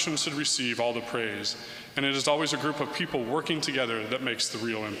one person should receive all the praise, and it is always a group of people working together that makes the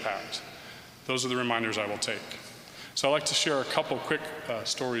real impact. Those are the reminders I will take. So I'd like to share a couple quick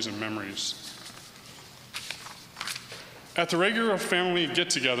stories and memories. At the regular family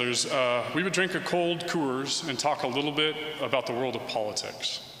get-togethers, we would drink a cold Coors and talk a little bit about the world of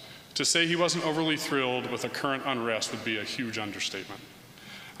politics. To say he wasn't overly thrilled with the current unrest would be a huge understatement.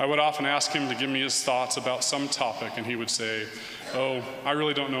 I would often ask him to give me his thoughts about some topic, and he would say, "Oh, I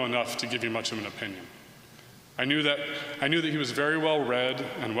really don't know enough to give you much of an opinion." I knew that he was very well read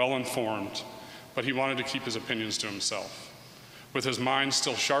and well informed, but he wanted to keep his opinions to himself. With his mind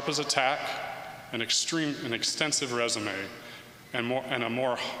still sharp as a tack, an extensive resume, and a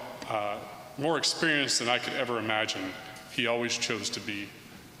more experience than I could ever imagine, he always chose to be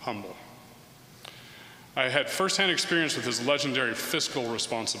humble. I had firsthand experience with his legendary fiscal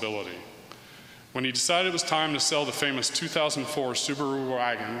responsibility. When he decided it was time to sell the famous 2004 Subaru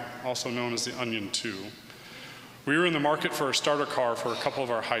wagon, also known as the Onion 2, we were in the market for a starter car for a couple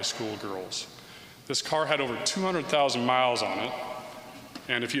of our high school girls. This car had over 200,000 miles on it,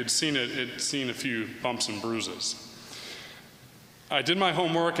 and if you had seen it, it'd seen a few bumps and bruises. I did my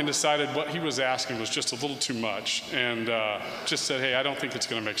homework and decided what he was asking was just a little too much, and just said, "Hey, I don't think it's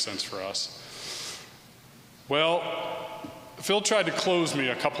going to make sense for us." Well, Phil tried to close me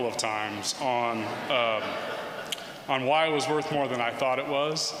a couple of times on why it was worth more than I thought it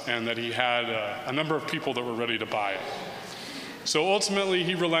was, and that he had a number of people that were ready to buy it. So ultimately,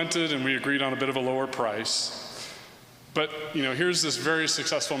 he relented, and we agreed on a bit of a lower price. But, here's this very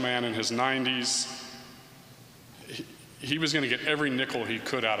successful man in his 90s. He was going to get every nickel he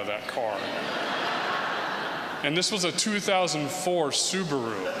could out of that car. And this was a 2004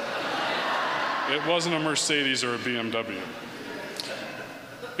 Subaru. It wasn't a Mercedes or a BMW.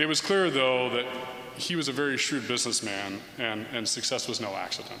 It was clear, though, that he was a very shrewd businessman, and success was no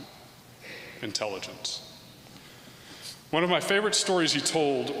accident. Intelligence. One of my favorite stories he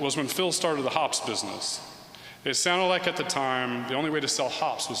told was when Phil started the hops business. It sounded like at the time the only way to sell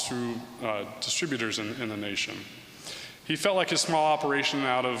hops was through distributors in the nation. He felt like his small operation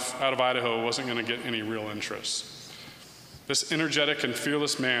out of Idaho wasn't going to get any real interest. This energetic and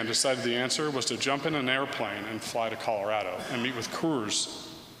fearless man decided the answer was to jump in an airplane and fly to Colorado and meet with Coors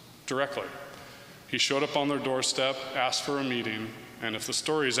directly. He showed up on their doorstep, asked for a meeting, and if the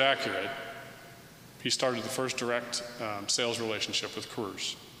story is accurate, he started the first direct sales relationship with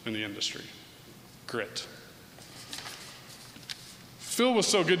Coors in the industry. Grit. Phil was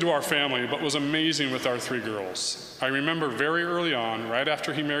so good to our family, but was amazing with our 3 girls. I remember very early on, right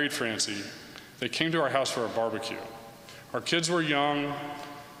after he married Francie, they came to our house for a barbecue. Our kids were young,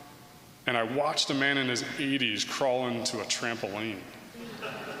 and I watched a man in his 80s crawl into a trampoline.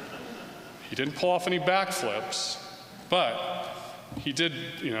 He didn't pull off any backflips, but he did,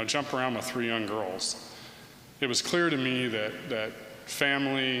 jump around with 3 young girls. It was clear to me that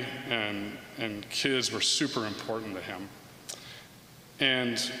family and kids were super important to him.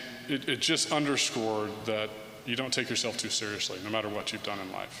 And it just underscored that you don't take yourself too seriously, no matter what you've done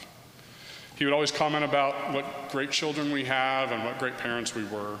in life. He would always comment about what great children we have and what great parents we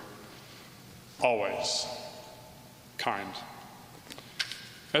were. Always kind.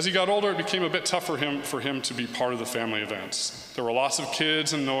 As he got older, it became a bit tough for him to be part of the family events. There were lots of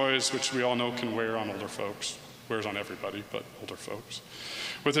kids and noise, which we all know can wear on older folks. Wears on everybody, but older folks.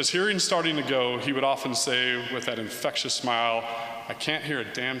 With his hearing starting to go, he would often say with that infectious smile, "I can't hear a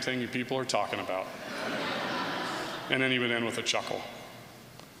damn thing you people are talking about." And then he would end with a chuckle.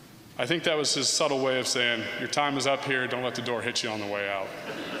 I think that was his subtle way of saying, your time is up here, don't let the door hit you on the way out.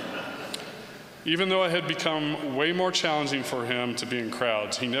 Even though it had become way more challenging for him to be in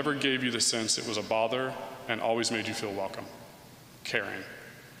crowds, he never gave you the sense it was a bother and always made you feel welcome, caring.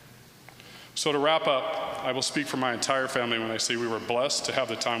 So to wrap up, I will speak for my entire family when I say we were blessed to have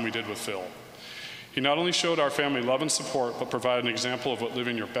the time we did with Phil. He not only showed our family love and support, but provided an example of what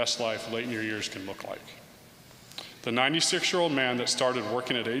living your best life late in your years can look like. The 96-year-old man that started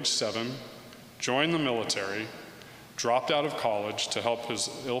working at age 7, joined the military, dropped out of college to help his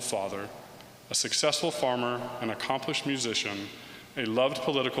ill father, a successful farmer, an accomplished musician, a loved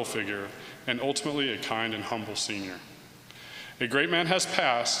political figure, and ultimately a kind and humble senior. A great man has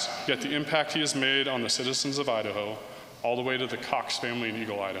passed, yet the impact he has made on the citizens of Idaho, all the way to the Cox family in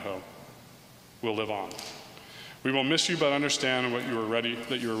Eagle, Idaho, will live on. We will miss you, but understand that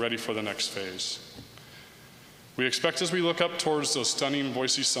you are ready for the next phase. We expect as we look up towards those stunning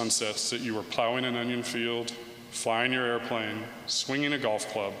Boise sunsets that you were plowing an onion field, flying your airplane, swinging a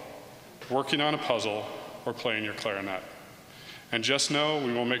golf club, working on a puzzle, or playing your clarinet. And just know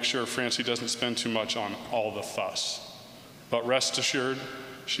we will make sure Francie doesn't spend too much on all the fuss. But rest assured,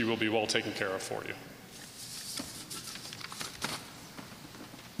 she will be well taken care of for you.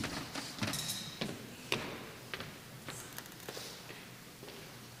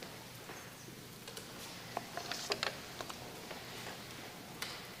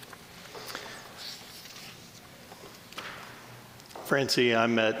 Francie, I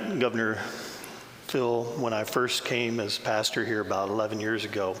met Governor Phil when I first came as pastor here about 11 years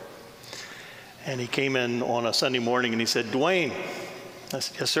ago. And he came in on a Sunday morning and he said, "Dwayne." I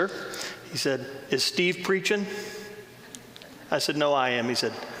said, "Yes, sir." He said, "Is Steve preaching?" I said, "No, I am." He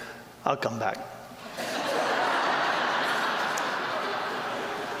said, "I'll come back."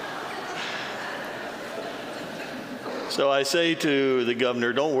 So I say to the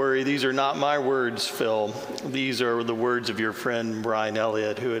governor, "Don't worry, these are not my words, Phil. These are the words of your friend Brian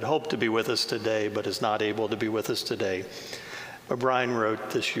Elliott, who had hoped to be with us today, but is not able to be with us today." But Brian wrote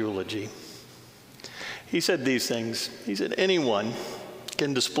this eulogy. He said these things. He said, "Anyone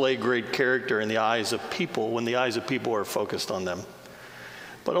can display great character in the eyes of people when the eyes of people are focused on them.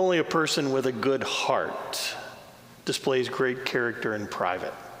 But only a person with a good heart displays great character in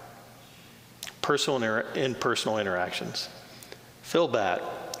private, in personal interactions. Phil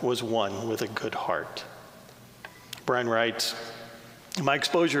Batt was one with a good heart." Brian writes, "My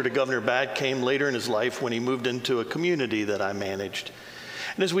exposure to Governor Batt came later in his life when he moved into a community that I managed.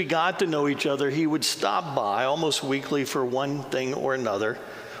 And as we got to know each other, he would stop by almost weekly for one thing or another,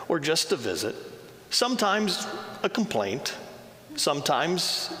 or just to visit. Sometimes a complaint,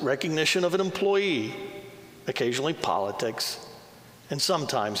 sometimes recognition of an employee, occasionally politics, and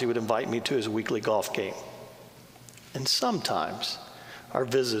sometimes he would invite me to his weekly golf game. And sometimes our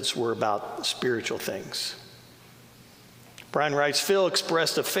visits were about spiritual things." Brian writes, "Phil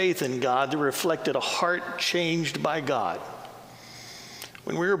expressed a faith in God that reflected a heart changed by God.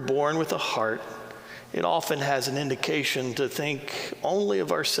 When we are born with a heart, it often has an indication to think only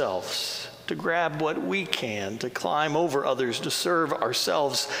of ourselves, to grab what we can, to climb over others, to serve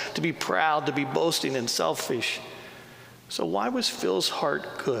ourselves, to be proud, to be boasting and selfish. So why was Phil's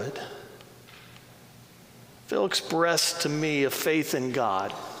heart good? Phil expressed to me a faith in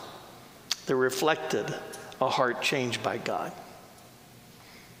God that reflected a heart changed by God."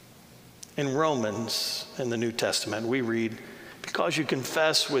 In Romans, in the New Testament, we read, because you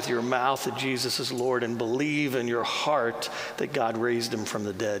confess with your mouth that Jesus is Lord and believe in your heart that God raised him from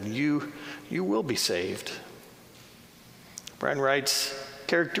the dead, you will be saved. Brian writes,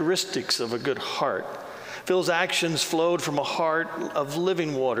 characteristics of a good heart. Phil's actions flowed from a heart of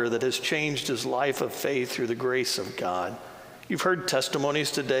living water that has changed his life of faith through the grace of God. You've heard testimonies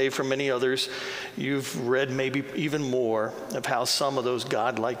today from many others. You've read maybe even more of how some of those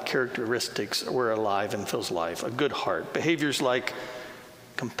God-like characteristics were alive in Phil's life. A good heart. Behaviors like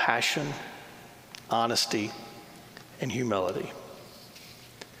compassion, honesty, and humility.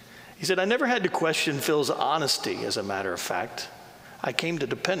 He said, I never had to question Phil's honesty, as a matter of fact. I came to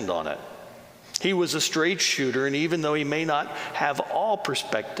depend on it. He was a straight shooter, and even though he may not have all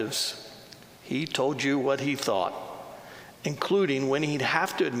perspectives, he told you what he thought, including when he'd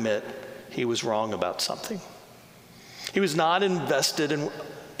have to admit he was wrong about something. He was not invested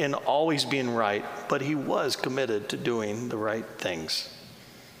in always being right, but he was committed to doing the right things.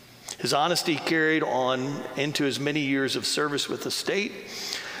 His honesty carried on into his many years of service with the state.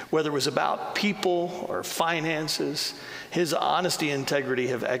 Whether it was about people or finances, his honesty and integrity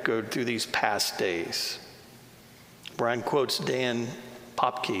have echoed through these past days. Brian quotes Dan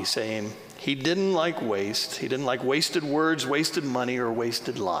Popke saying, he didn't like waste. He didn't like wasted words, wasted money, or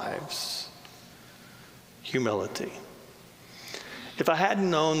wasted lives. Humility. If I hadn't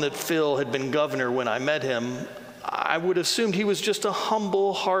known that Phil had been governor when I met him, I would have assumed he was just a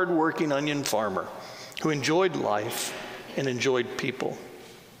humble, hard-working onion farmer who enjoyed life and enjoyed people.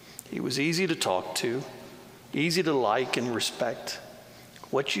 He was easy to talk to, easy to like and respect.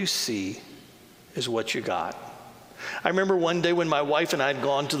 What you see is what you got. I remember one day when my wife and I had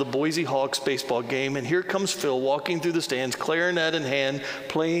gone to the Boise Hawks baseball game, and here comes Phil walking through the stands, clarinet in hand,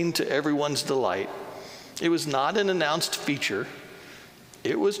 playing to everyone's delight. It was not an announced feature.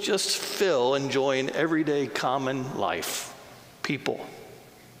 It was just Phil enjoying everyday common life, people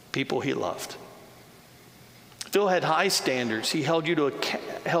he loved. Phil had high standards. He held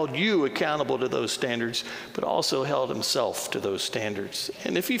you accountable to those standards, but also held himself to those standards.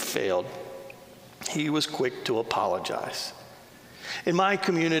 And if he failed, he was quick to apologize. In my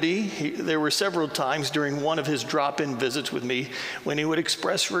community, there were several times during one of his drop-in visits with me when he would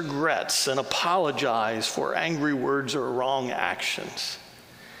express regrets and apologize for angry words or wrong actions.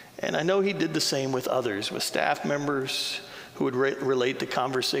 And I know he did the same with others, with staff members who would relate the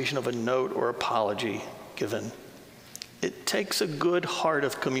conversation of a note or apology given. It takes a good heart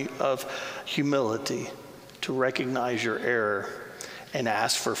of humility to recognize your error and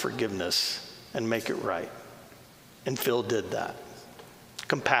ask for forgiveness and make it right. And Phil did that.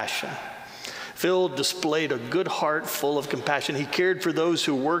 Compassion. Phil displayed a good heart full of compassion. He cared for those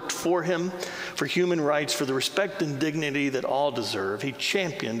who worked for him, for human rights, for the respect and dignity that all deserve. He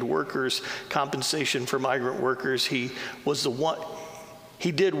championed workers' compensation for migrant workers. He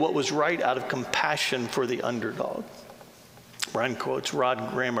did what was right out of compassion for the underdog. Brian quotes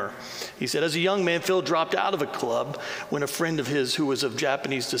Rod Grammer. He said, as a young man, Phil dropped out of a club when a friend of his who was of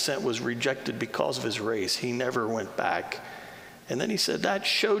Japanese descent was rejected because of his race. He never went back. And then he said, that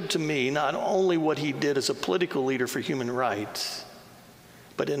showed to me not only what he did as a political leader for human rights,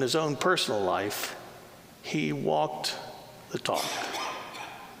 but in his own personal life, he walked the talk.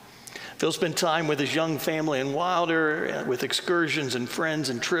 Phil spent time with his young family in Wilder, with excursions and friends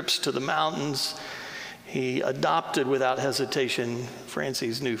and trips to the mountains. He adopted without hesitation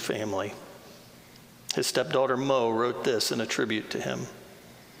Francie's new family. His stepdaughter Mo wrote this in a tribute to him.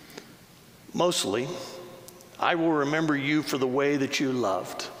 Mostly, I will remember you for the way that you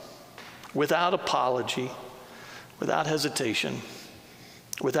loved, without apology, without hesitation,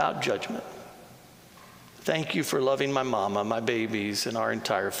 without judgment. Thank you for loving my mama, my babies, and our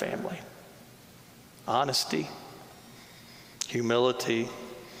entire family. Honesty, humility,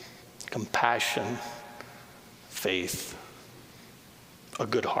 compassion, faith, a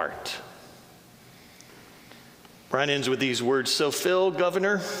good heart. Brian ends with these words. So Phil,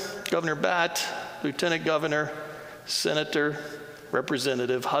 Governor Batt, Lieutenant Governor, Senator,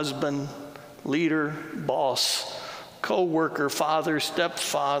 Representative, husband, leader, boss, co-worker, father,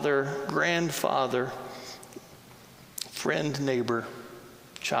 stepfather, grandfather, friend, neighbor,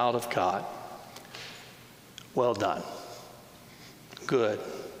 child of God. Well done, good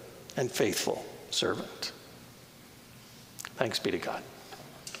and faithful servant. Thanks be to God.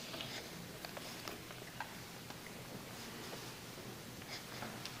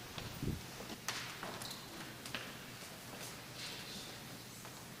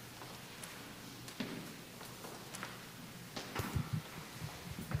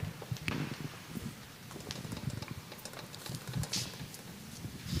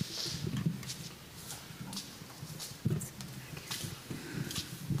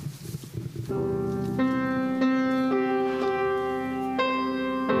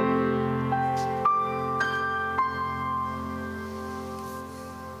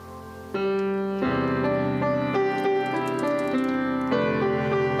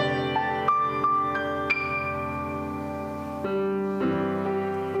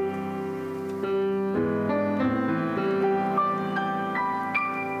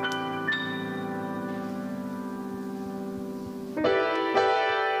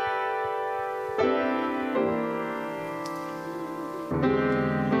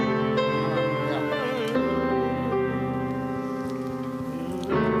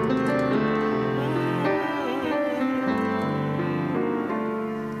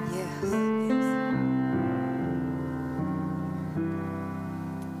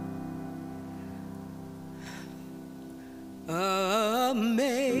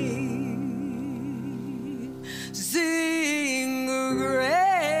 Amazing grace,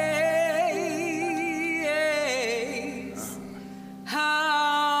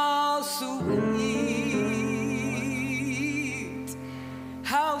 how sweet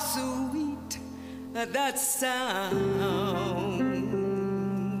that sound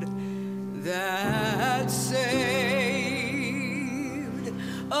that saved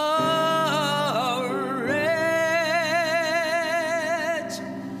a wretch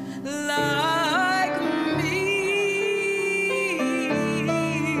like me.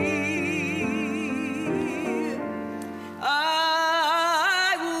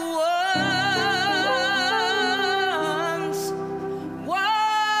 I once was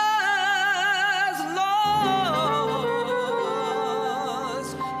lost,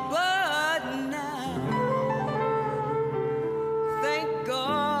 but now, thank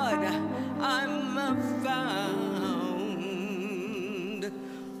God, I'm found.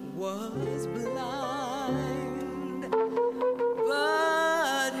 Was blind,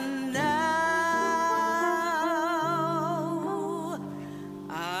 but now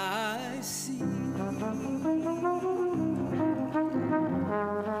I see.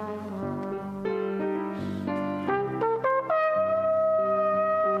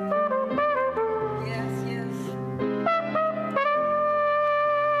 Yes, yes.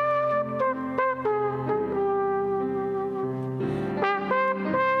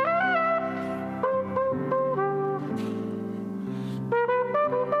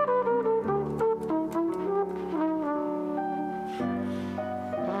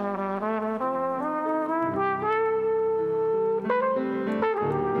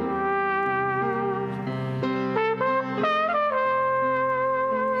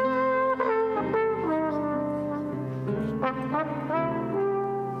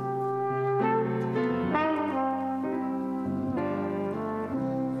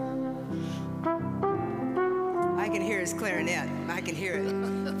 I can hear his clarinet. I can hear it.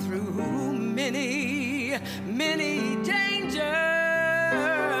 Through many, many dangers,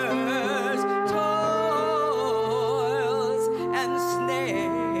 toils, and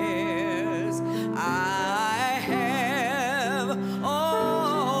snares, I've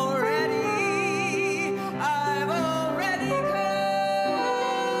already come.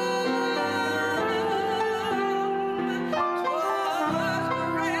 'Twas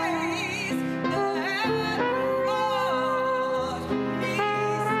grace that brought me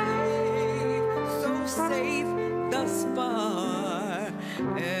safe thus far,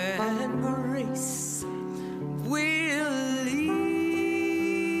 and grace will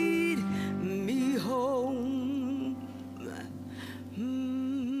lead me home.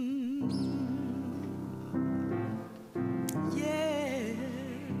 Yeah.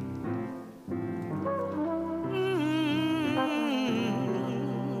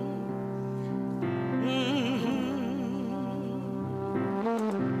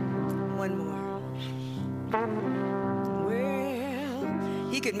 One more. Well,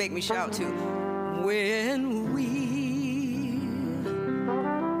 he could make me shout too. When we've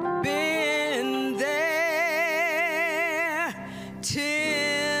been there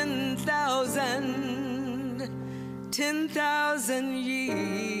 10,000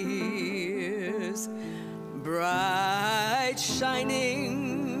 years, bright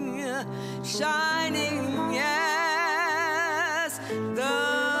shining as the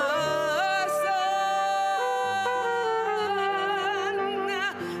sun.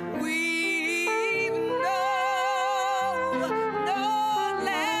 We've no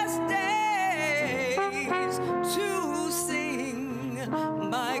less days to sing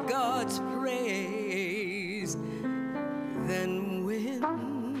my God's praise than when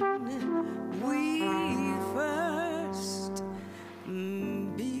we first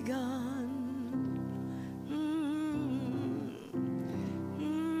begun.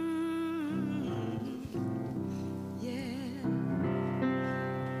 Yeah.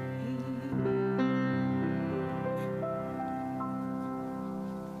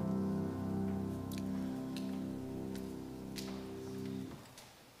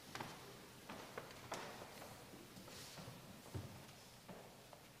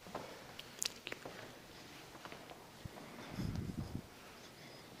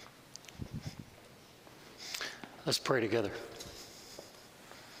 Let's pray together.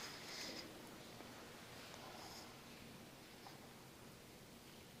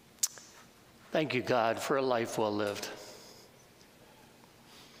 Thank you, God, for a life well lived.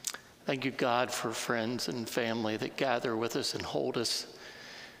 Thank you, God, for friends and family that gather with us and hold us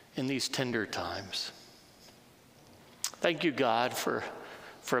in these tender times. Thank you, God, for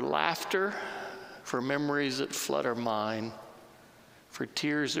laughter, for memories that flood our mind, for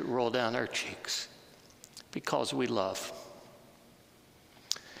tears that roll down our cheeks because we love.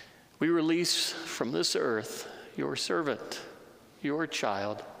 We release from this earth your servant, your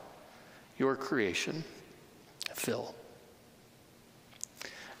child, your creation, Phil.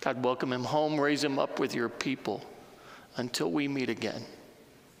 God, welcome him home, raise him up with your people until we meet again.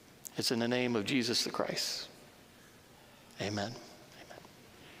 It's in the name of Jesus the Christ. Amen.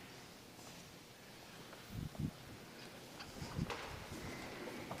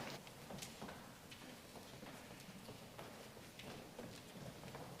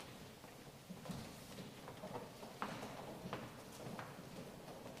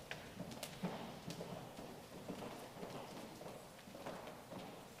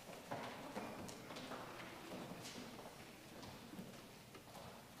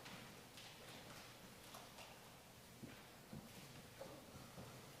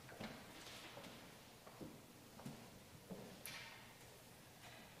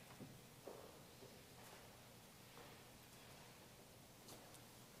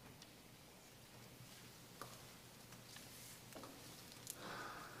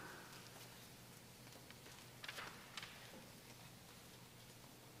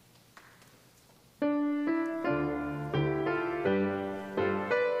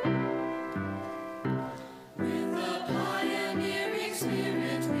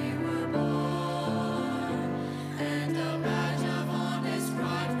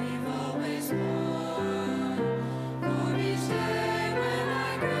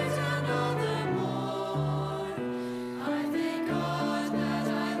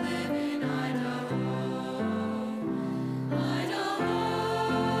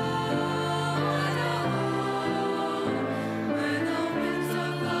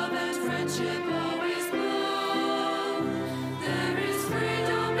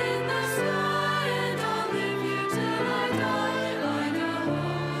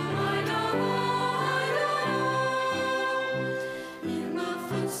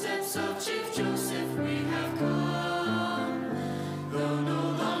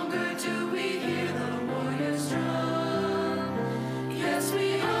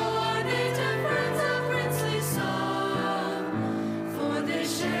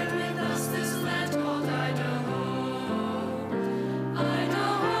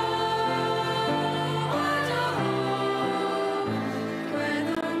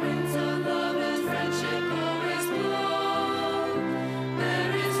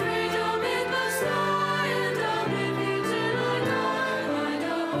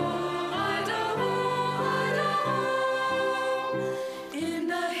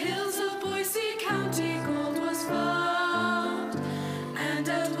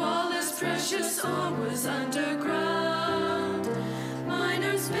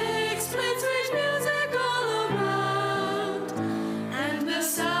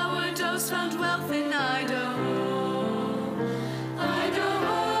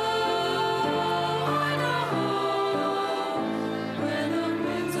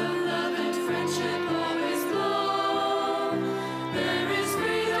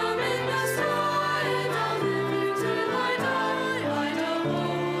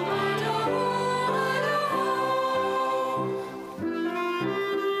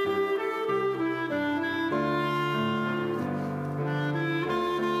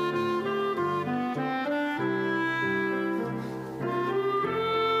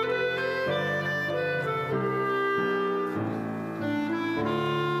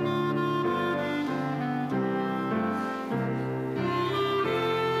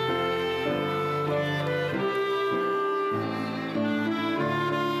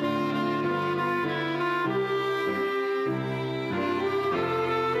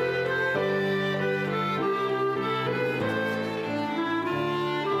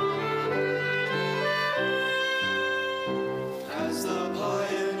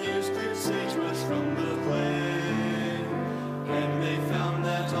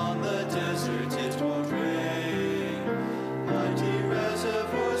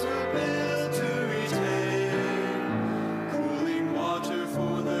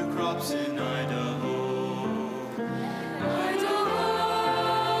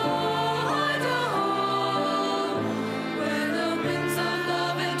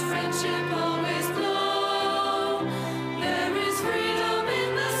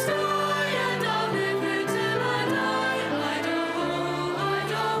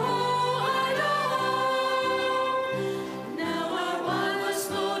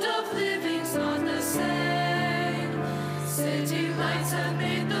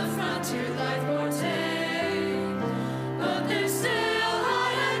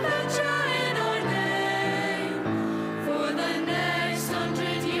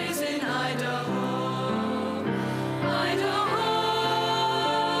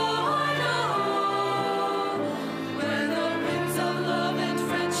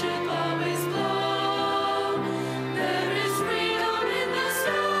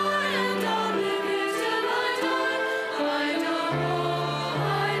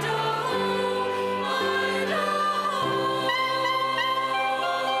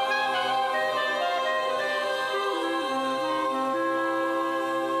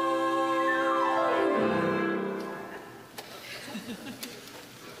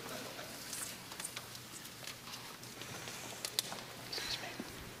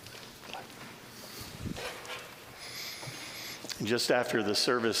 And just after the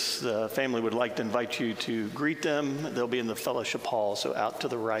service, the family would like to invite you to greet them. They'll be in the fellowship hall, so out to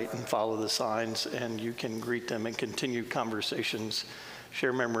the right and follow the signs, and you can greet them and continue conversations,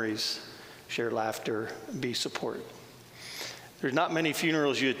 share memories, share laughter, be support. There's not many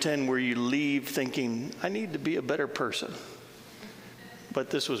funerals you attend where you leave thinking, I need to be a better person. But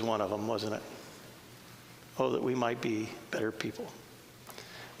this was one of them, wasn't it? Oh, that we might be better people.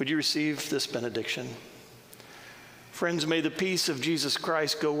 Would you receive this benediction? Friends, may the peace of Jesus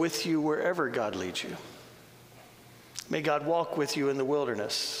Christ go with you wherever God leads you. May God walk with you in the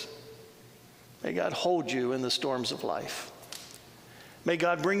wilderness. May God hold you in the storms of life. May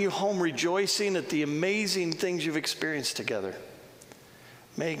God bring you home rejoicing at the amazing things you've experienced together.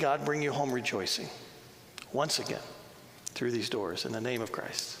 May God bring you home rejoicing once again through these doors. In the name of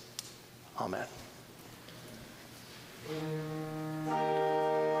Christ, amen.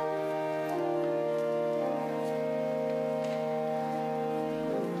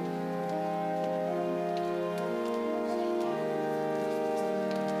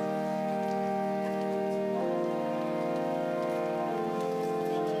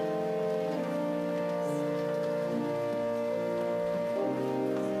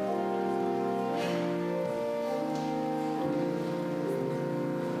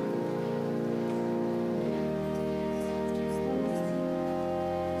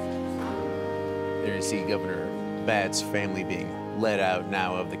 There you see Governor Batt's family being led out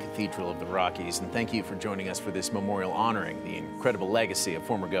now of the Cathedral of the Rockies. And thank you for joining us for this memorial honoring the incredible legacy of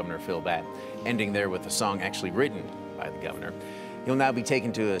former Governor Phil Batt, ending there with a song actually written by the governor. He'll now be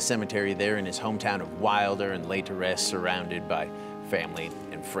taken to a cemetery there in his hometown of Wilder and laid to rest surrounded by family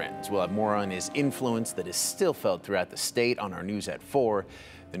and friends. We'll have more on his influence that is still felt throughout the state on our News at 4.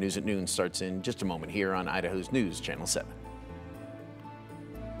 The News at Noon starts in just a moment here on Idaho's News, Channel 7.